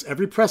Chris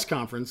every press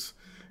conference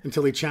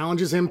until he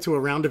challenges him to a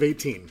round of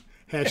 18.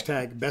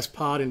 Hashtag best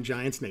pod in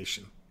Giants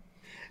Nation.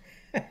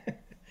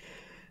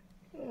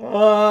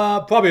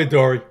 Probably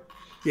Adoree.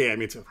 Yeah,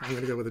 me too. I'm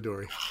going to go with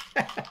Adoree.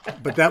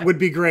 But that would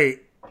be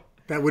great.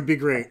 That would be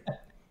great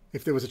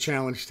if there was a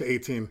challenge to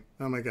 18.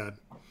 Oh, my God.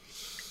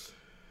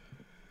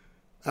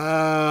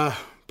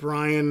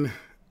 Brian,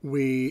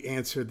 we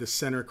answered the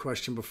center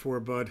question before,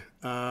 bud.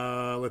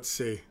 Let's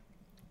see.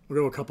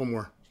 We'll go a couple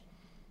more.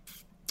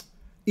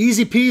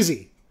 Easy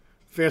peasy.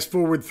 Fast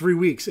forward 3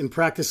 weeks in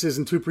practices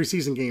and 2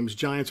 preseason games.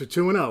 Giants are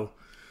 2-0.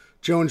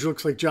 Jones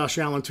looks like Josh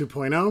Allen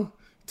 2.0.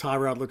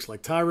 Tyrod looks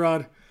like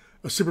Tyrod.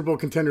 A Super Bowl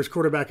contender's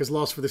quarterback is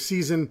lost for the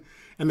season,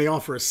 and they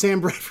offer a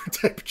Sam Bradford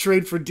type of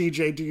trade for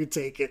DJ. Do you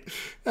take it?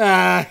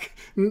 I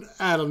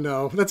don't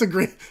know. That's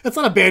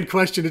not a bad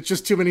question. It's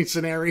just too many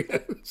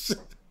scenarios.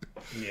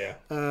 Yeah.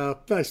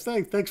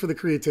 Thanks for the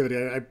creativity.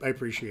 I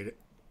appreciate it.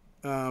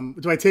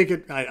 Do I take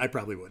it? I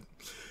probably would.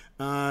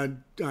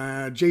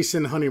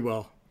 Jason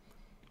Honeywell.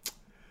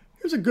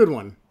 Here's a good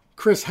one.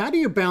 Chris, how do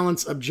you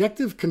balance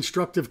objective,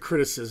 constructive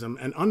criticism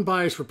and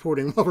unbiased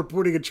reporting while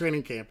reporting at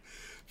training camp?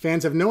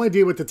 Fans have no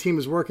idea what the team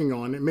is working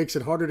on. It makes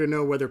it harder to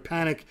know whether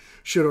panic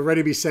should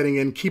already be setting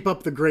in. Keep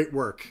up the great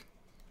work.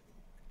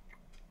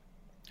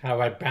 How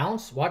do I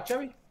balance what,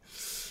 Jerry?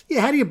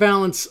 Yeah, how do you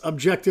balance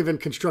objective and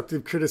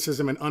constructive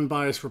criticism and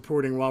unbiased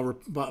reporting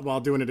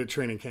while doing it at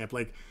training camp?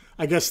 Like,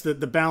 I guess the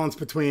balance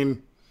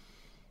between,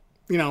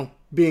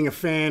 being a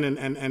fan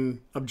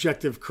and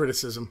objective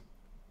criticism.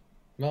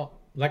 Well,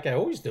 like I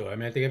always do. I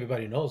mean, I think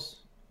everybody knows.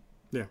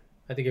 Yeah.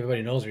 I think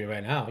everybody knows me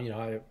right now.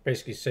 I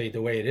basically say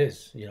the way it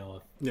is. Yeah.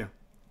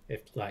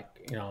 If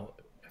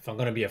if I'm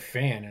going to be a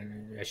fan,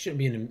 and I shouldn't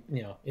be in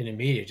the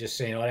media just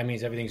saying, "Oh, that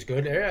means everything's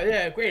good."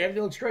 Yeah, great,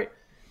 everything looks great.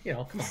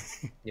 Come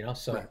on.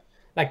 So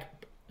right.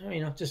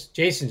 Just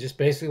Jason, just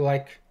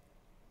basically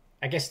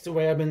I guess the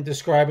way I've been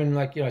describing,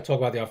 I talk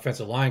about the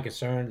offensive line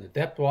concern, the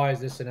depth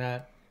wise, this and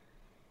that,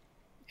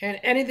 and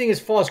anything as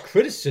far as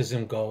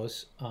criticism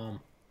goes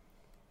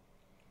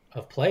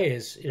of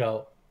players,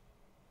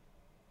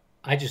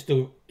 I just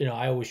do,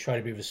 I always try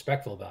to be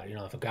respectful about it.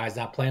 If a guy's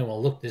not playing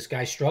well, look, this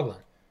guy's struggling,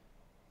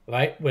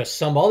 right? Where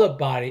some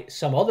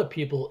other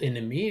people in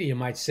the media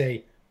might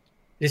say,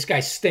 this guy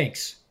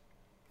stinks.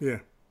 Yeah.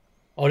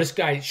 Oh, this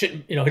guy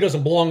shouldn't, he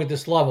doesn't belong at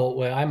this level,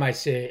 where I might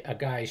say a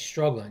guy's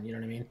struggling, you know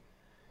what I mean?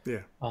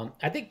 Yeah.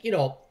 I think,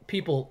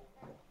 people,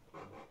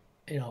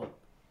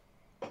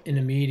 in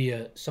the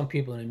media, some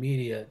people in the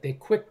media, they're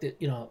quick to,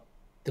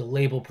 to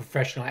label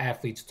professional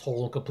athletes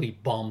total and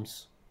complete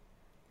bums.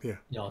 Yeah.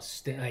 I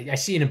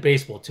see it in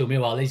baseball too.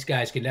 Meanwhile, these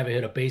guys can never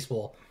hit a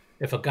baseball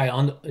if a guy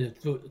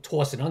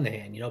toss an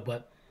underhand,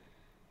 but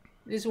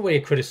there's a way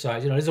to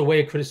criticize, there's a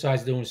way to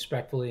criticize doing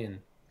respectfully.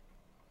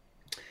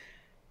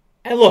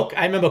 And look,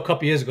 I remember a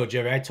couple years ago,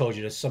 Jerry, I told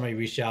you that somebody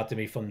reached out to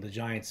me from the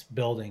Giants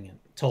building and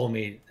told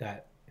me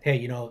that, hey,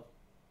 your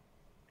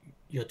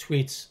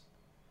tweets,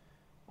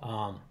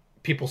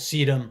 people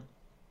see them,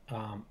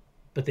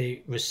 but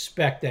they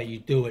respect that you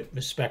do it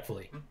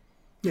respectfully.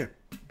 Yeah.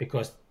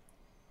 Because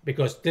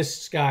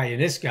this guy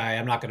and this guy,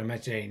 I'm not going to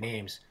mention any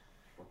names,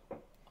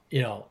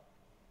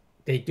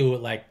 they do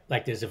it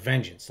like there's a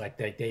vengeance, like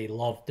they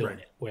love doing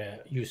it. Where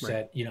you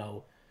said,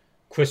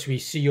 Chris, we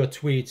see your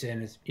tweets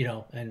and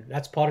and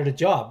that's part of the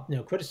job,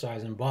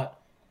 criticizing, but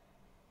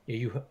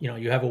you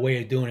have a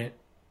way of doing it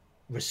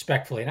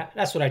respectfully, and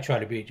that's what I try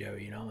to be,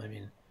 Jerry. I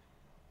mean,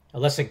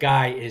 unless a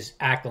guy is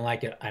acting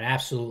like an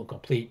absolute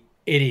complete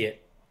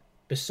idiot,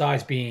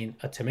 besides being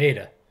a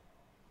tomato,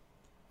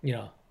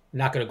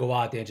 not going to go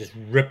out there and just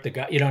rip the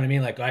guy. You know what I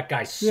mean? Like, that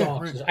guy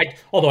sucks. Yeah, right.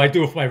 Although I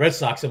do it for my Red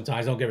Sox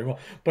sometimes, don't get me wrong.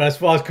 But as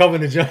far as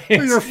covering the Giants...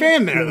 Well, you're a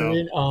fan there, though.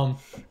 I mean?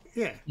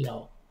 Yeah.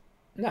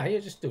 No, you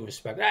just do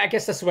respect. I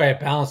guess that's the way I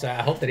balance it.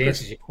 I hope that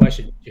answers your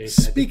question,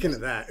 Jason. Speaking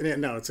of that,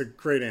 no, it's a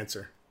great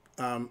answer.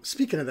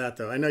 Speaking of that,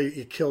 though, I know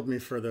you killed me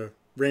for the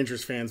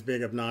Rangers fans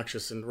being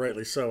obnoxious, and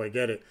rightly so, I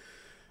get it.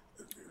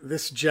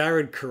 This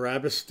Jared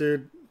Carrabis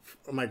dude,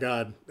 oh my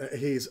God,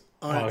 he's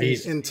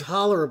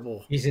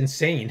intolerable. He's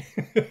insane.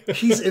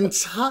 He's an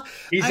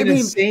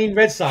insane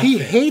Red Sox fan. He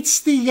fan. hates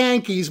the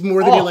Yankees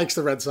more than he likes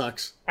the Red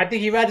Sox. I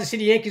think he'd rather see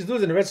the Yankees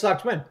lose than the Red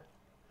Sox win.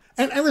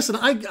 And listen,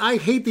 I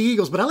hate the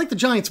Eagles, but I like the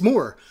Giants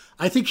more.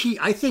 I think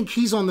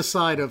he's on the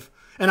side of,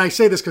 and I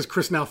say this because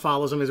Chris now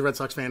follows him, he's a Red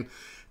Sox fan.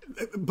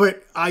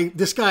 But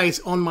this guy's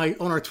on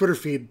our Twitter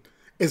feed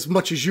as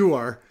much as you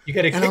are. You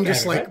got a kick and I'm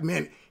just out of it, like, right?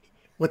 Man,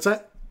 what's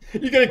that?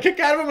 You got a kick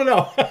out of him or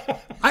no?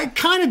 I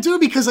kind of do,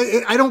 because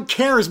I don't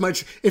care as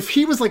much. If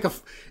he was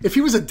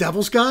a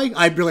Devils guy,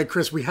 I'd be like,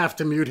 Chris, we have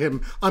to mute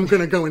him. I'm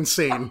gonna go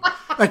insane.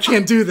 I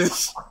can't do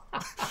this.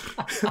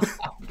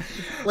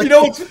 Like,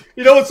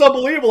 you know what's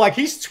unbelievable? Like,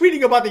 he's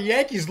tweeting about the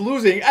Yankees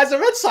losing as the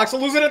Red Sox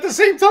are losing at the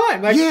same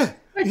time. Like, yeah.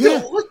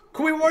 Dude,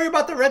 can we worry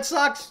about the Red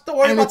Sox? Don't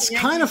worry and about it's the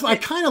Yankees. I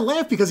kind of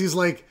laugh because he's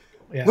like,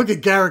 Yeah. Look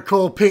at Garrett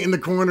Cole painting the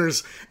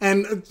corners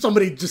and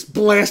somebody just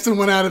blasting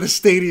one out of the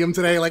stadium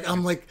today. Like,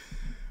 I'm like,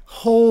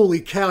 holy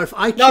cow! If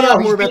I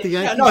cared more about the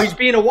Yankees, he's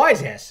being a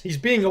wise ass. He's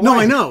being a wise. No,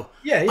 I know.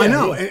 Yeah, I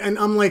know. Yeah. And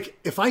I'm like,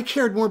 if I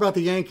cared more about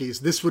the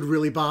Yankees, this would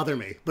really bother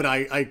me. But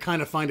I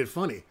kind of find it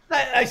funny.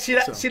 I see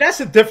that. So. See, that's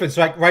the difference,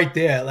 like right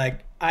there.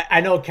 Like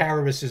I know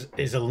Carabas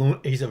he's a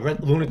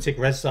lunatic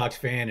Red Sox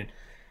fan,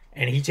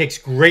 and he takes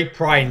great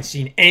pride in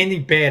seeing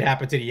anything bad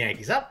happen to the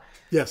Yankees.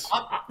 Yes.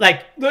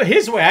 Like,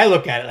 here's the way I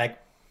look at it. Like,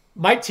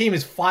 my team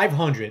is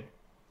 500,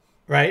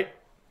 right?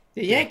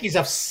 The Yankees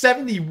have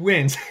 70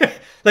 wins.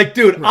 Like,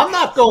 dude, right. I'm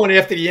not going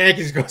after the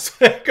Yankees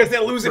because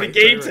they're losing a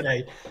game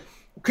today.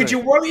 Could you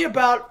worry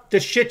about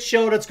the shit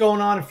show that's going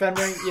on in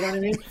Fenway? You know what I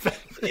mean?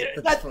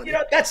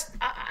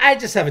 I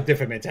just have a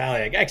different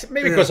mentality.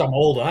 Maybe because I'm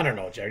older. I don't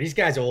know, Jerry. These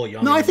guys are all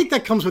young. No, I think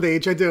that comes with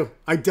age. I do.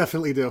 I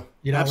definitely do.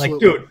 You know,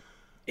 absolutely. Like, dude,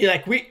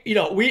 like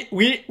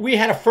we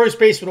had a first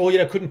baseman all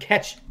year that couldn't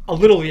catch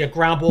literally a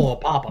ground ball or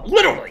pop-up.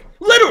 Literally.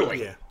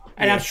 Yeah.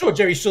 And I'm sure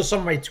Jerry saw some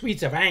of my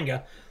tweets of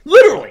anger.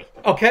 Literally.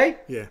 Okay?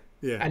 Yeah.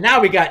 Yeah. And now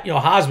we got,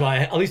 Hosmer.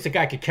 At least the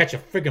guy could catch a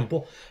friggin'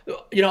 ball.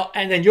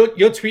 And then you're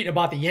tweeting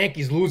about the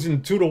Yankees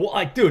losing 2-1.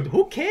 Like, dude,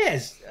 who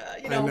cares?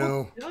 I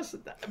know.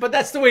 But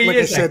that's the way he like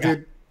is. I said,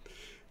 dude,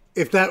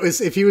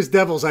 if he was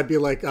Devils, I'd be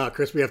like, oh,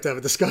 Chris, we have to have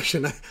a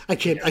discussion. I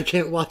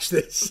can't watch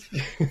this.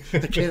 I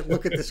can't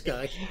look at this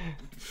guy.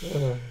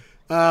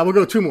 We'll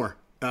go two more.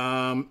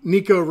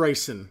 Nico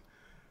Ryson.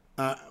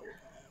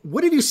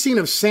 What have you seen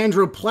of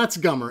Sandro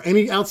Platzgummer?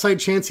 Any outside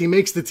chance he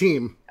makes the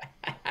team?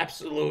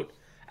 Absolute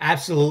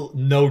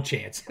no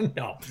chance.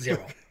 No,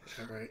 zero.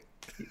 All right.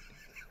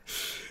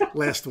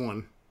 Last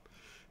one.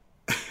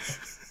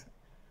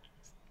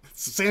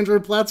 Sandro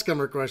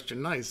Platzgummer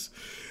question. Nice.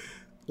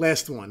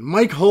 Last one.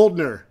 Mike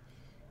Holdner.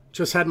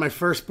 Just had my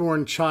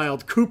firstborn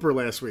child, Cooper,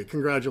 last week.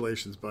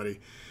 Congratulations, buddy.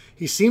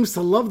 He seems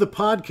to love the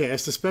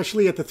podcast,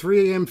 especially at the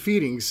 3 a.m.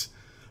 feedings.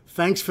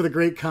 Thanks for the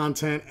great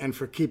content and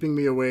for keeping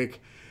me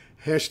awake.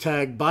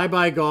 Hashtag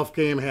bye-bye golf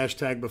game.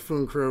 Hashtag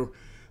buffoon crew.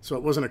 So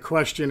it wasn't a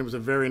question. It was a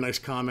very nice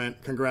comment.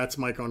 Congrats,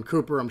 Mike, on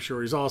Cooper. I'm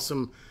sure he's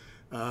awesome.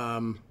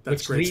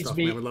 That's great stuff,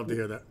 man. I would love to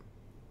hear that.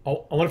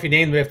 Oh, I wonder if he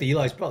named me after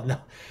Eli's brother.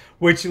 No.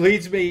 Which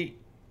leads me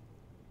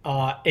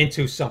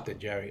into something,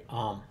 Jerry.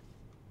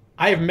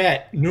 I have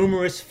met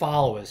numerous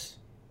followers.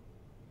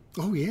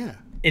 Oh, yeah.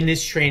 In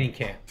this training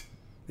camp.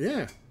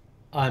 Yeah.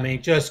 I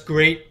mean, just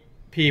great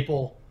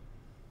people.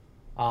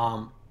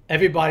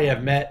 Everybody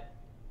I've met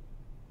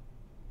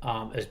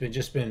has been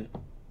just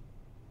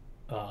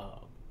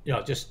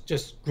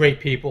great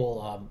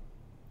people.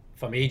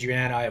 From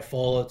Adriana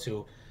Iafola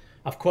to,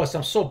 of course,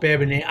 I'm so bad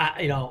with names.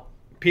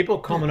 People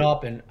coming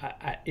up, and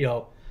I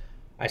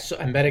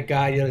met a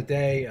guy the other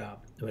day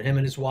with him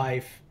and his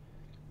wife.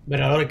 Met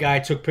another guy,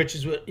 took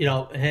pictures with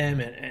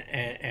him,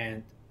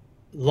 and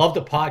loved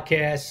the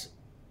podcast,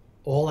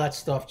 all that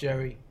stuff,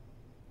 Jerry.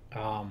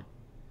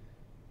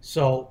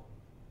 So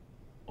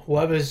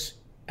whoever's,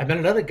 I met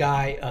another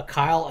guy,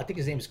 Kyle. I think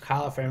his name is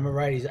Kyle, if I remember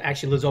right. He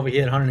actually lives over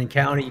here in Hunterdon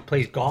County. He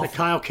plays golf. Is that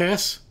Kyle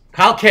Cass?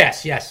 Kyle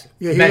Cass, yes.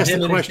 Yeah, he asked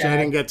the question. I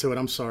didn't get to it.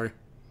 I'm sorry.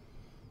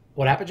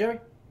 What happened, Jerry?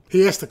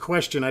 He asked the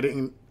question. I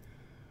didn't,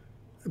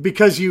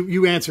 because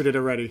you answered it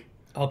already.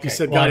 Okay. You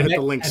said gotta hit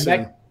the link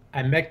soon.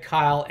 I met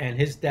Kyle and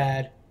his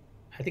dad.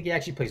 I think he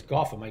actually plays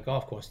golf at my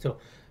golf course too.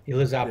 He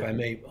lives out by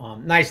me.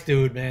 Nice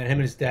dude, man. Him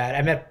and his dad.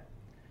 I met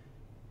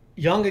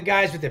younger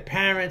guys with their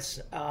parents.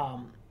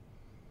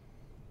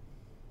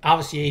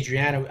 Obviously,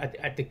 Adriana.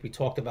 I think we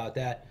talked about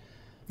that.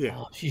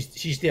 Yeah.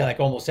 She's there like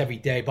almost every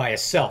day by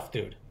herself,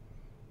 dude.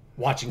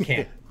 Watching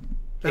camp.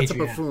 That's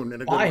Adriana, a buffoon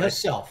in a good by way.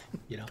 herself.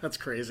 That's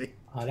crazy.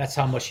 That's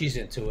how much she's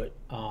into it.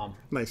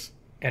 Nice.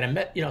 And I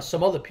met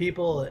some other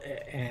people,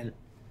 and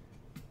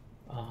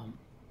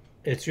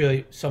it's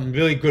really some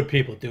really good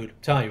people, dude. I'm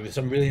telling you,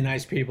 some really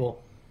nice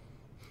people.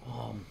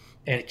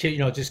 And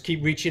just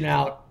keep reaching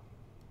out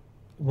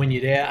when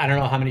you're there. I don't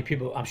know how many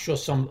people. I'm sure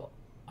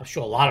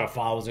a lot of the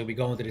followers will be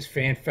going to this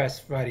Fan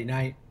Fest Friday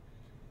night.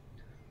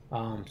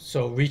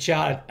 So reach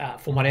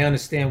out. From what I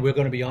understand, we're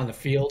going to be on the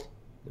field.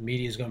 The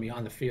media is going to be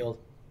on the field.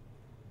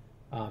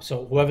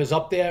 So whoever's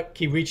up there,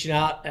 keep reaching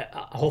out.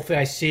 Hopefully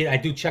I see it. I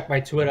do check my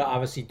Twitter,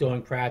 obviously,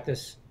 during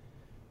practice.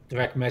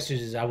 Direct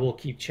messages, I will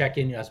keep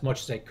checking as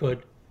much as I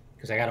could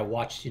because I got to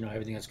watch,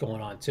 everything that's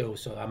going on, too.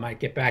 So I might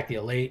get back to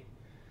you late.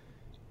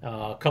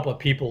 A couple of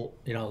people,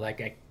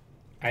 like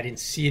I didn't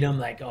see them.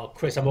 Like, oh,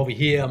 Chris, I'm over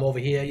here,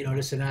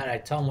 this and that. I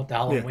tell them what the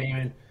hell I'm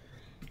wearing.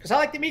 Because I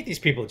like to meet these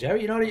people,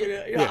 Jerry.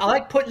 I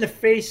like putting the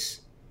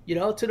face, to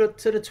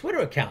the Twitter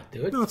account,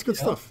 dude. No, it's good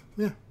stuff.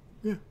 Yeah.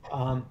 Yeah.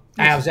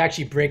 I was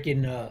actually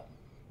breaking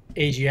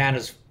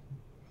Adriana's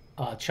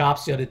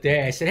chops the other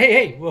day. I said,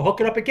 hey, we're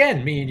hooking up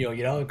again, me and you,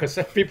 because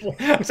people,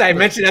 because I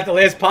mentioned at the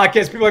last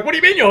podcast, people are like, what do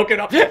you mean you're hooking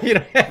up? Right.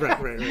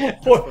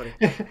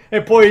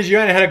 And poor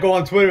Adriana had to go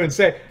on Twitter and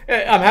say,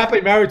 hey, I'm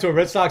happily married to a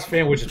Red Sox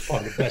fan, which is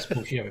probably the best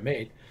move she ever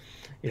made.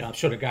 I'm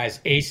sure the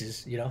guy's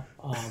aces,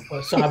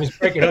 so I was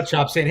breaking her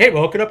chops saying, hey,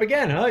 we're hooking up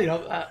again,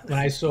 huh? When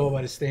I saw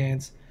by the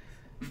stands.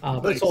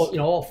 But it's all,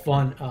 all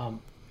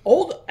fun.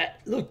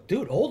 look,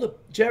 dude, older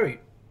Jerry.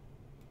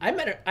 I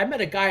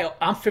met a guy.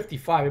 I'm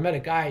 55. I met a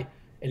guy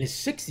in his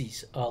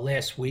 60s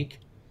last week,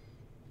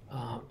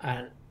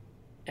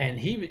 and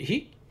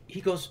he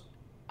goes,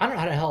 I don't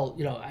know how the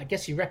hell, I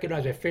guess he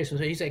recognized my face.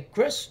 He's like,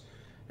 Chris,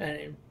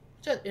 and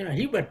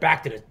he went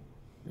back to the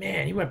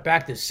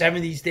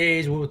 70s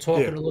days. We were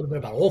talking a little bit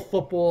about old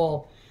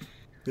football.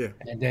 Yeah.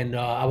 And then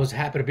I was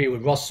happy to be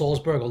with Russ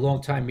Salzberg, a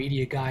longtime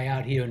media guy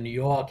out here in New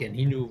York, and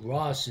he knew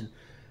Russ, and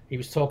he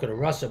was talking to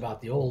Russ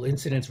about the old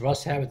incidents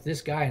Russ had with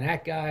this guy and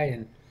that guy.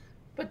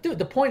 But dude,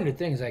 the point of the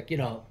thing is like,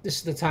 this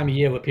is the time of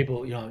year where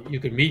people, you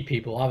can meet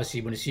people,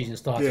 obviously when the season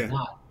starts or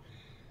not.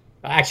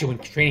 Actually, when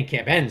training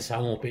camp ends, I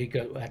won't be.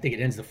 I think it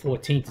ends the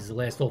 14th is the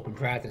last open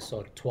practice,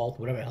 or the 12th,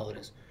 whatever the hell it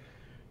is.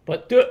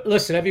 But dude,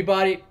 listen,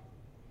 everybody,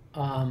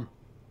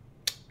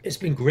 it's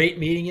been great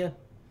meeting you.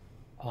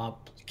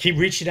 Keep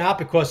reaching out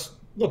because,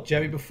 look,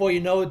 Jerry, before you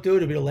know it, dude,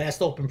 it'll be the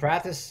last open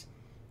practice.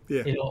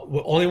 Yeah.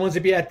 We're only ones to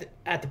be at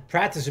the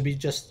practice will be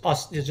just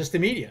us, just the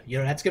media.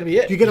 That's going to be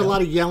it. Do you get a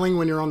lot of yelling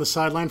when you're on the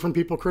sideline from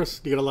people, Chris?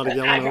 Do you get a lot of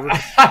yelling over?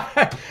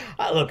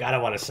 Look, I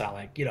don't want to sound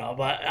like,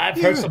 but I've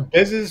heard some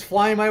business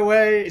flying my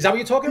way. Is that what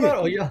you're talking about?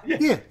 Oh, yeah.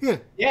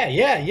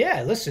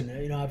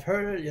 Listen, I've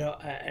heard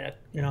it,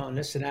 and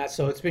this and that.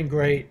 So it's been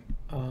great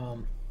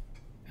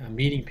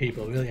meeting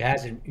people. It really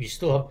hasn't.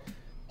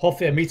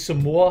 Hopefully I meet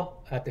some more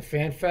at the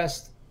Fan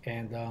Fest.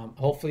 And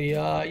hopefully,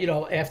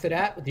 after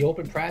that, with the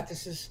open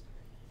practices,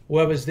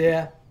 whoever's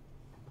there,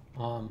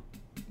 I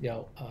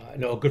know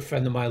a good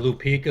friend of mine, Lou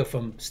Pica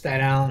from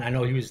Staten Island. I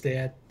know he was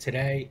there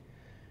today.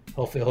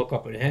 Hopefully, I'll hook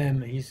up with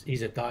him.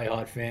 He's a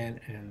diehard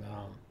fan, and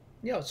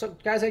so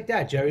guys like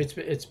that, Jerry.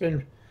 It's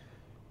been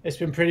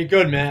pretty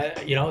good, man.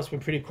 It's been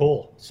pretty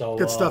cool. So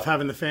good stuff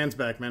having the fans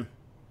back, man.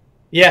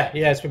 Yeah,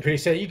 it's been pretty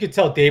sad. You could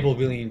tell Dable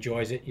really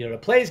enjoys it. The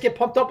players get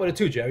pumped up with it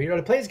too, Jerry.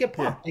 The players get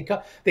pumped.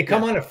 Yeah. They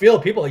come on the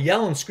field. People are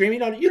yelling, screaming.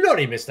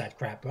 They miss that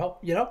crap, bro.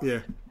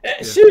 Yeah.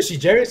 Seriously,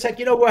 Jerry. It's like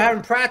we're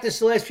having practice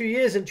the last few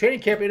years in training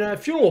camp in a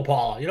funeral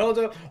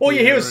parlor. All you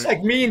hear is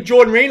like me and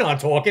Jordan Raynard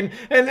talking,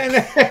 and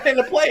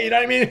the play. You know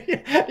what I mean?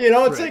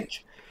 It's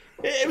like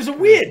it was a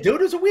weird, dude.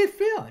 It was a weird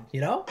feeling.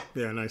 Yeah,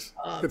 nice.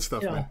 Good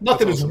stuff, man.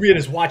 Nothing as weird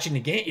as watching the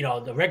game.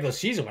 The regular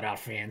season without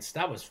fans.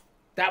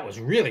 That was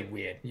really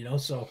weird,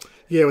 So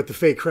yeah, with the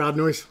fake crowd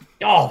noise.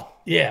 Oh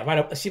yeah, right.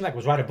 It seemed like it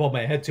was right above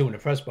my head too in the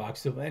press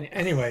box too.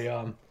 Anyway,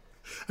 I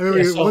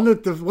remember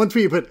the one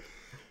tweet you put,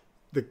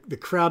 the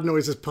crowd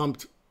noise is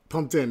pumped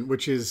in,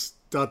 which is ...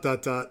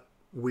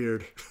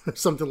 weird,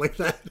 something like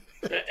that.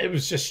 It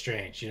was just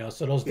strange,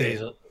 So those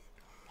days,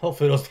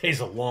 hopefully those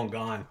days are long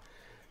gone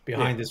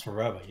behind us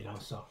forever,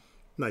 So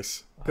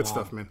nice, good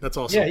stuff, man. That's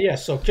awesome. Yeah.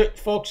 So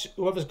folks,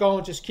 whoever's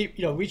going, just keep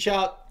reach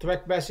out,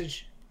 direct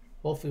message.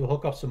 Hopefully we'll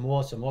hook up some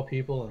more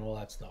people and all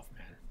that stuff,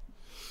 man.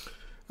 All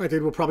right,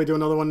 dude. We'll probably do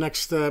another one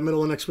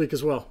middle of next week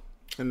as well.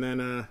 And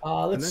then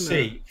let's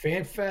see.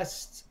 Fan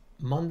Fest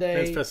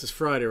Monday. Fan Fest is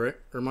Friday, right?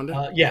 Or Monday?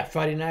 Yeah,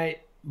 Friday night.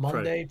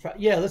 Monday.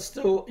 Yeah, let's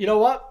do. You know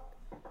what?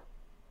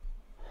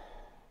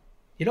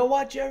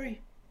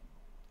 Jerry?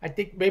 I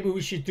think maybe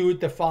we should do it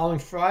the following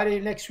Friday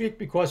next week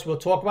because we'll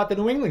talk about the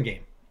New England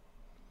game.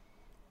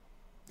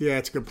 Yeah,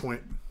 that's a good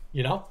point.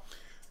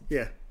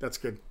 Yeah, that's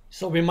good.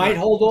 So we might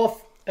hold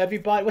off.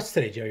 Everybody, what's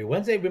today, Jerry?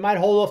 Wednesday? We might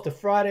hold off to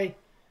Friday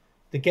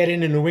to get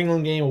in the New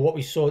England game or what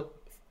we saw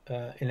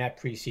in that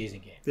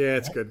preseason game. Yeah,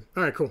 it's good.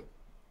 All right, cool.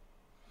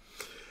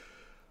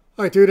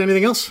 All right, dude,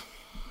 anything else?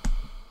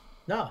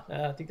 No,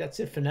 I think that's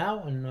it for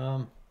now.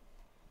 And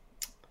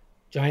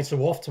Giants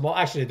are off tomorrow.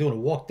 Actually, they're doing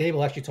a walk.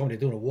 Dable actually told me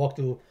they're doing a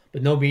walkthrough,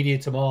 but no media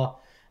tomorrow.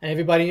 And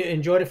everybody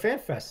enjoy the Fan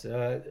Fest.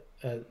 They're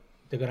going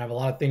to have a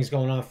lot of things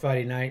going on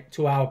Friday night,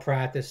 2-hour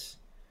practice.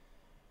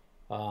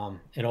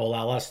 And all that,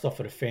 a lot of stuff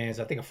for the fans.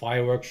 I think a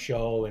fireworks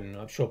show, and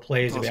I'm sure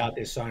players will be out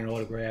there signing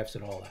autographs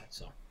and all that.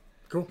 So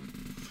cool.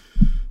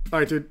 All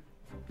right, dude.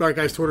 All right,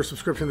 guys, to order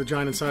subscription to The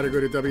Giant Insider, go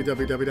to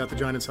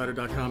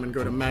www.thegiantinsider.com and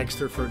go to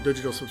Magster for a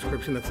digital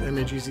subscription. That's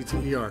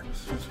Magzter.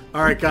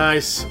 All right,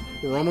 guys,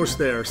 we're almost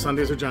there.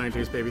 Sundays are Giant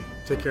days, baby.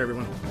 Take care,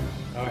 everyone.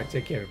 All right,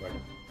 take care, everybody.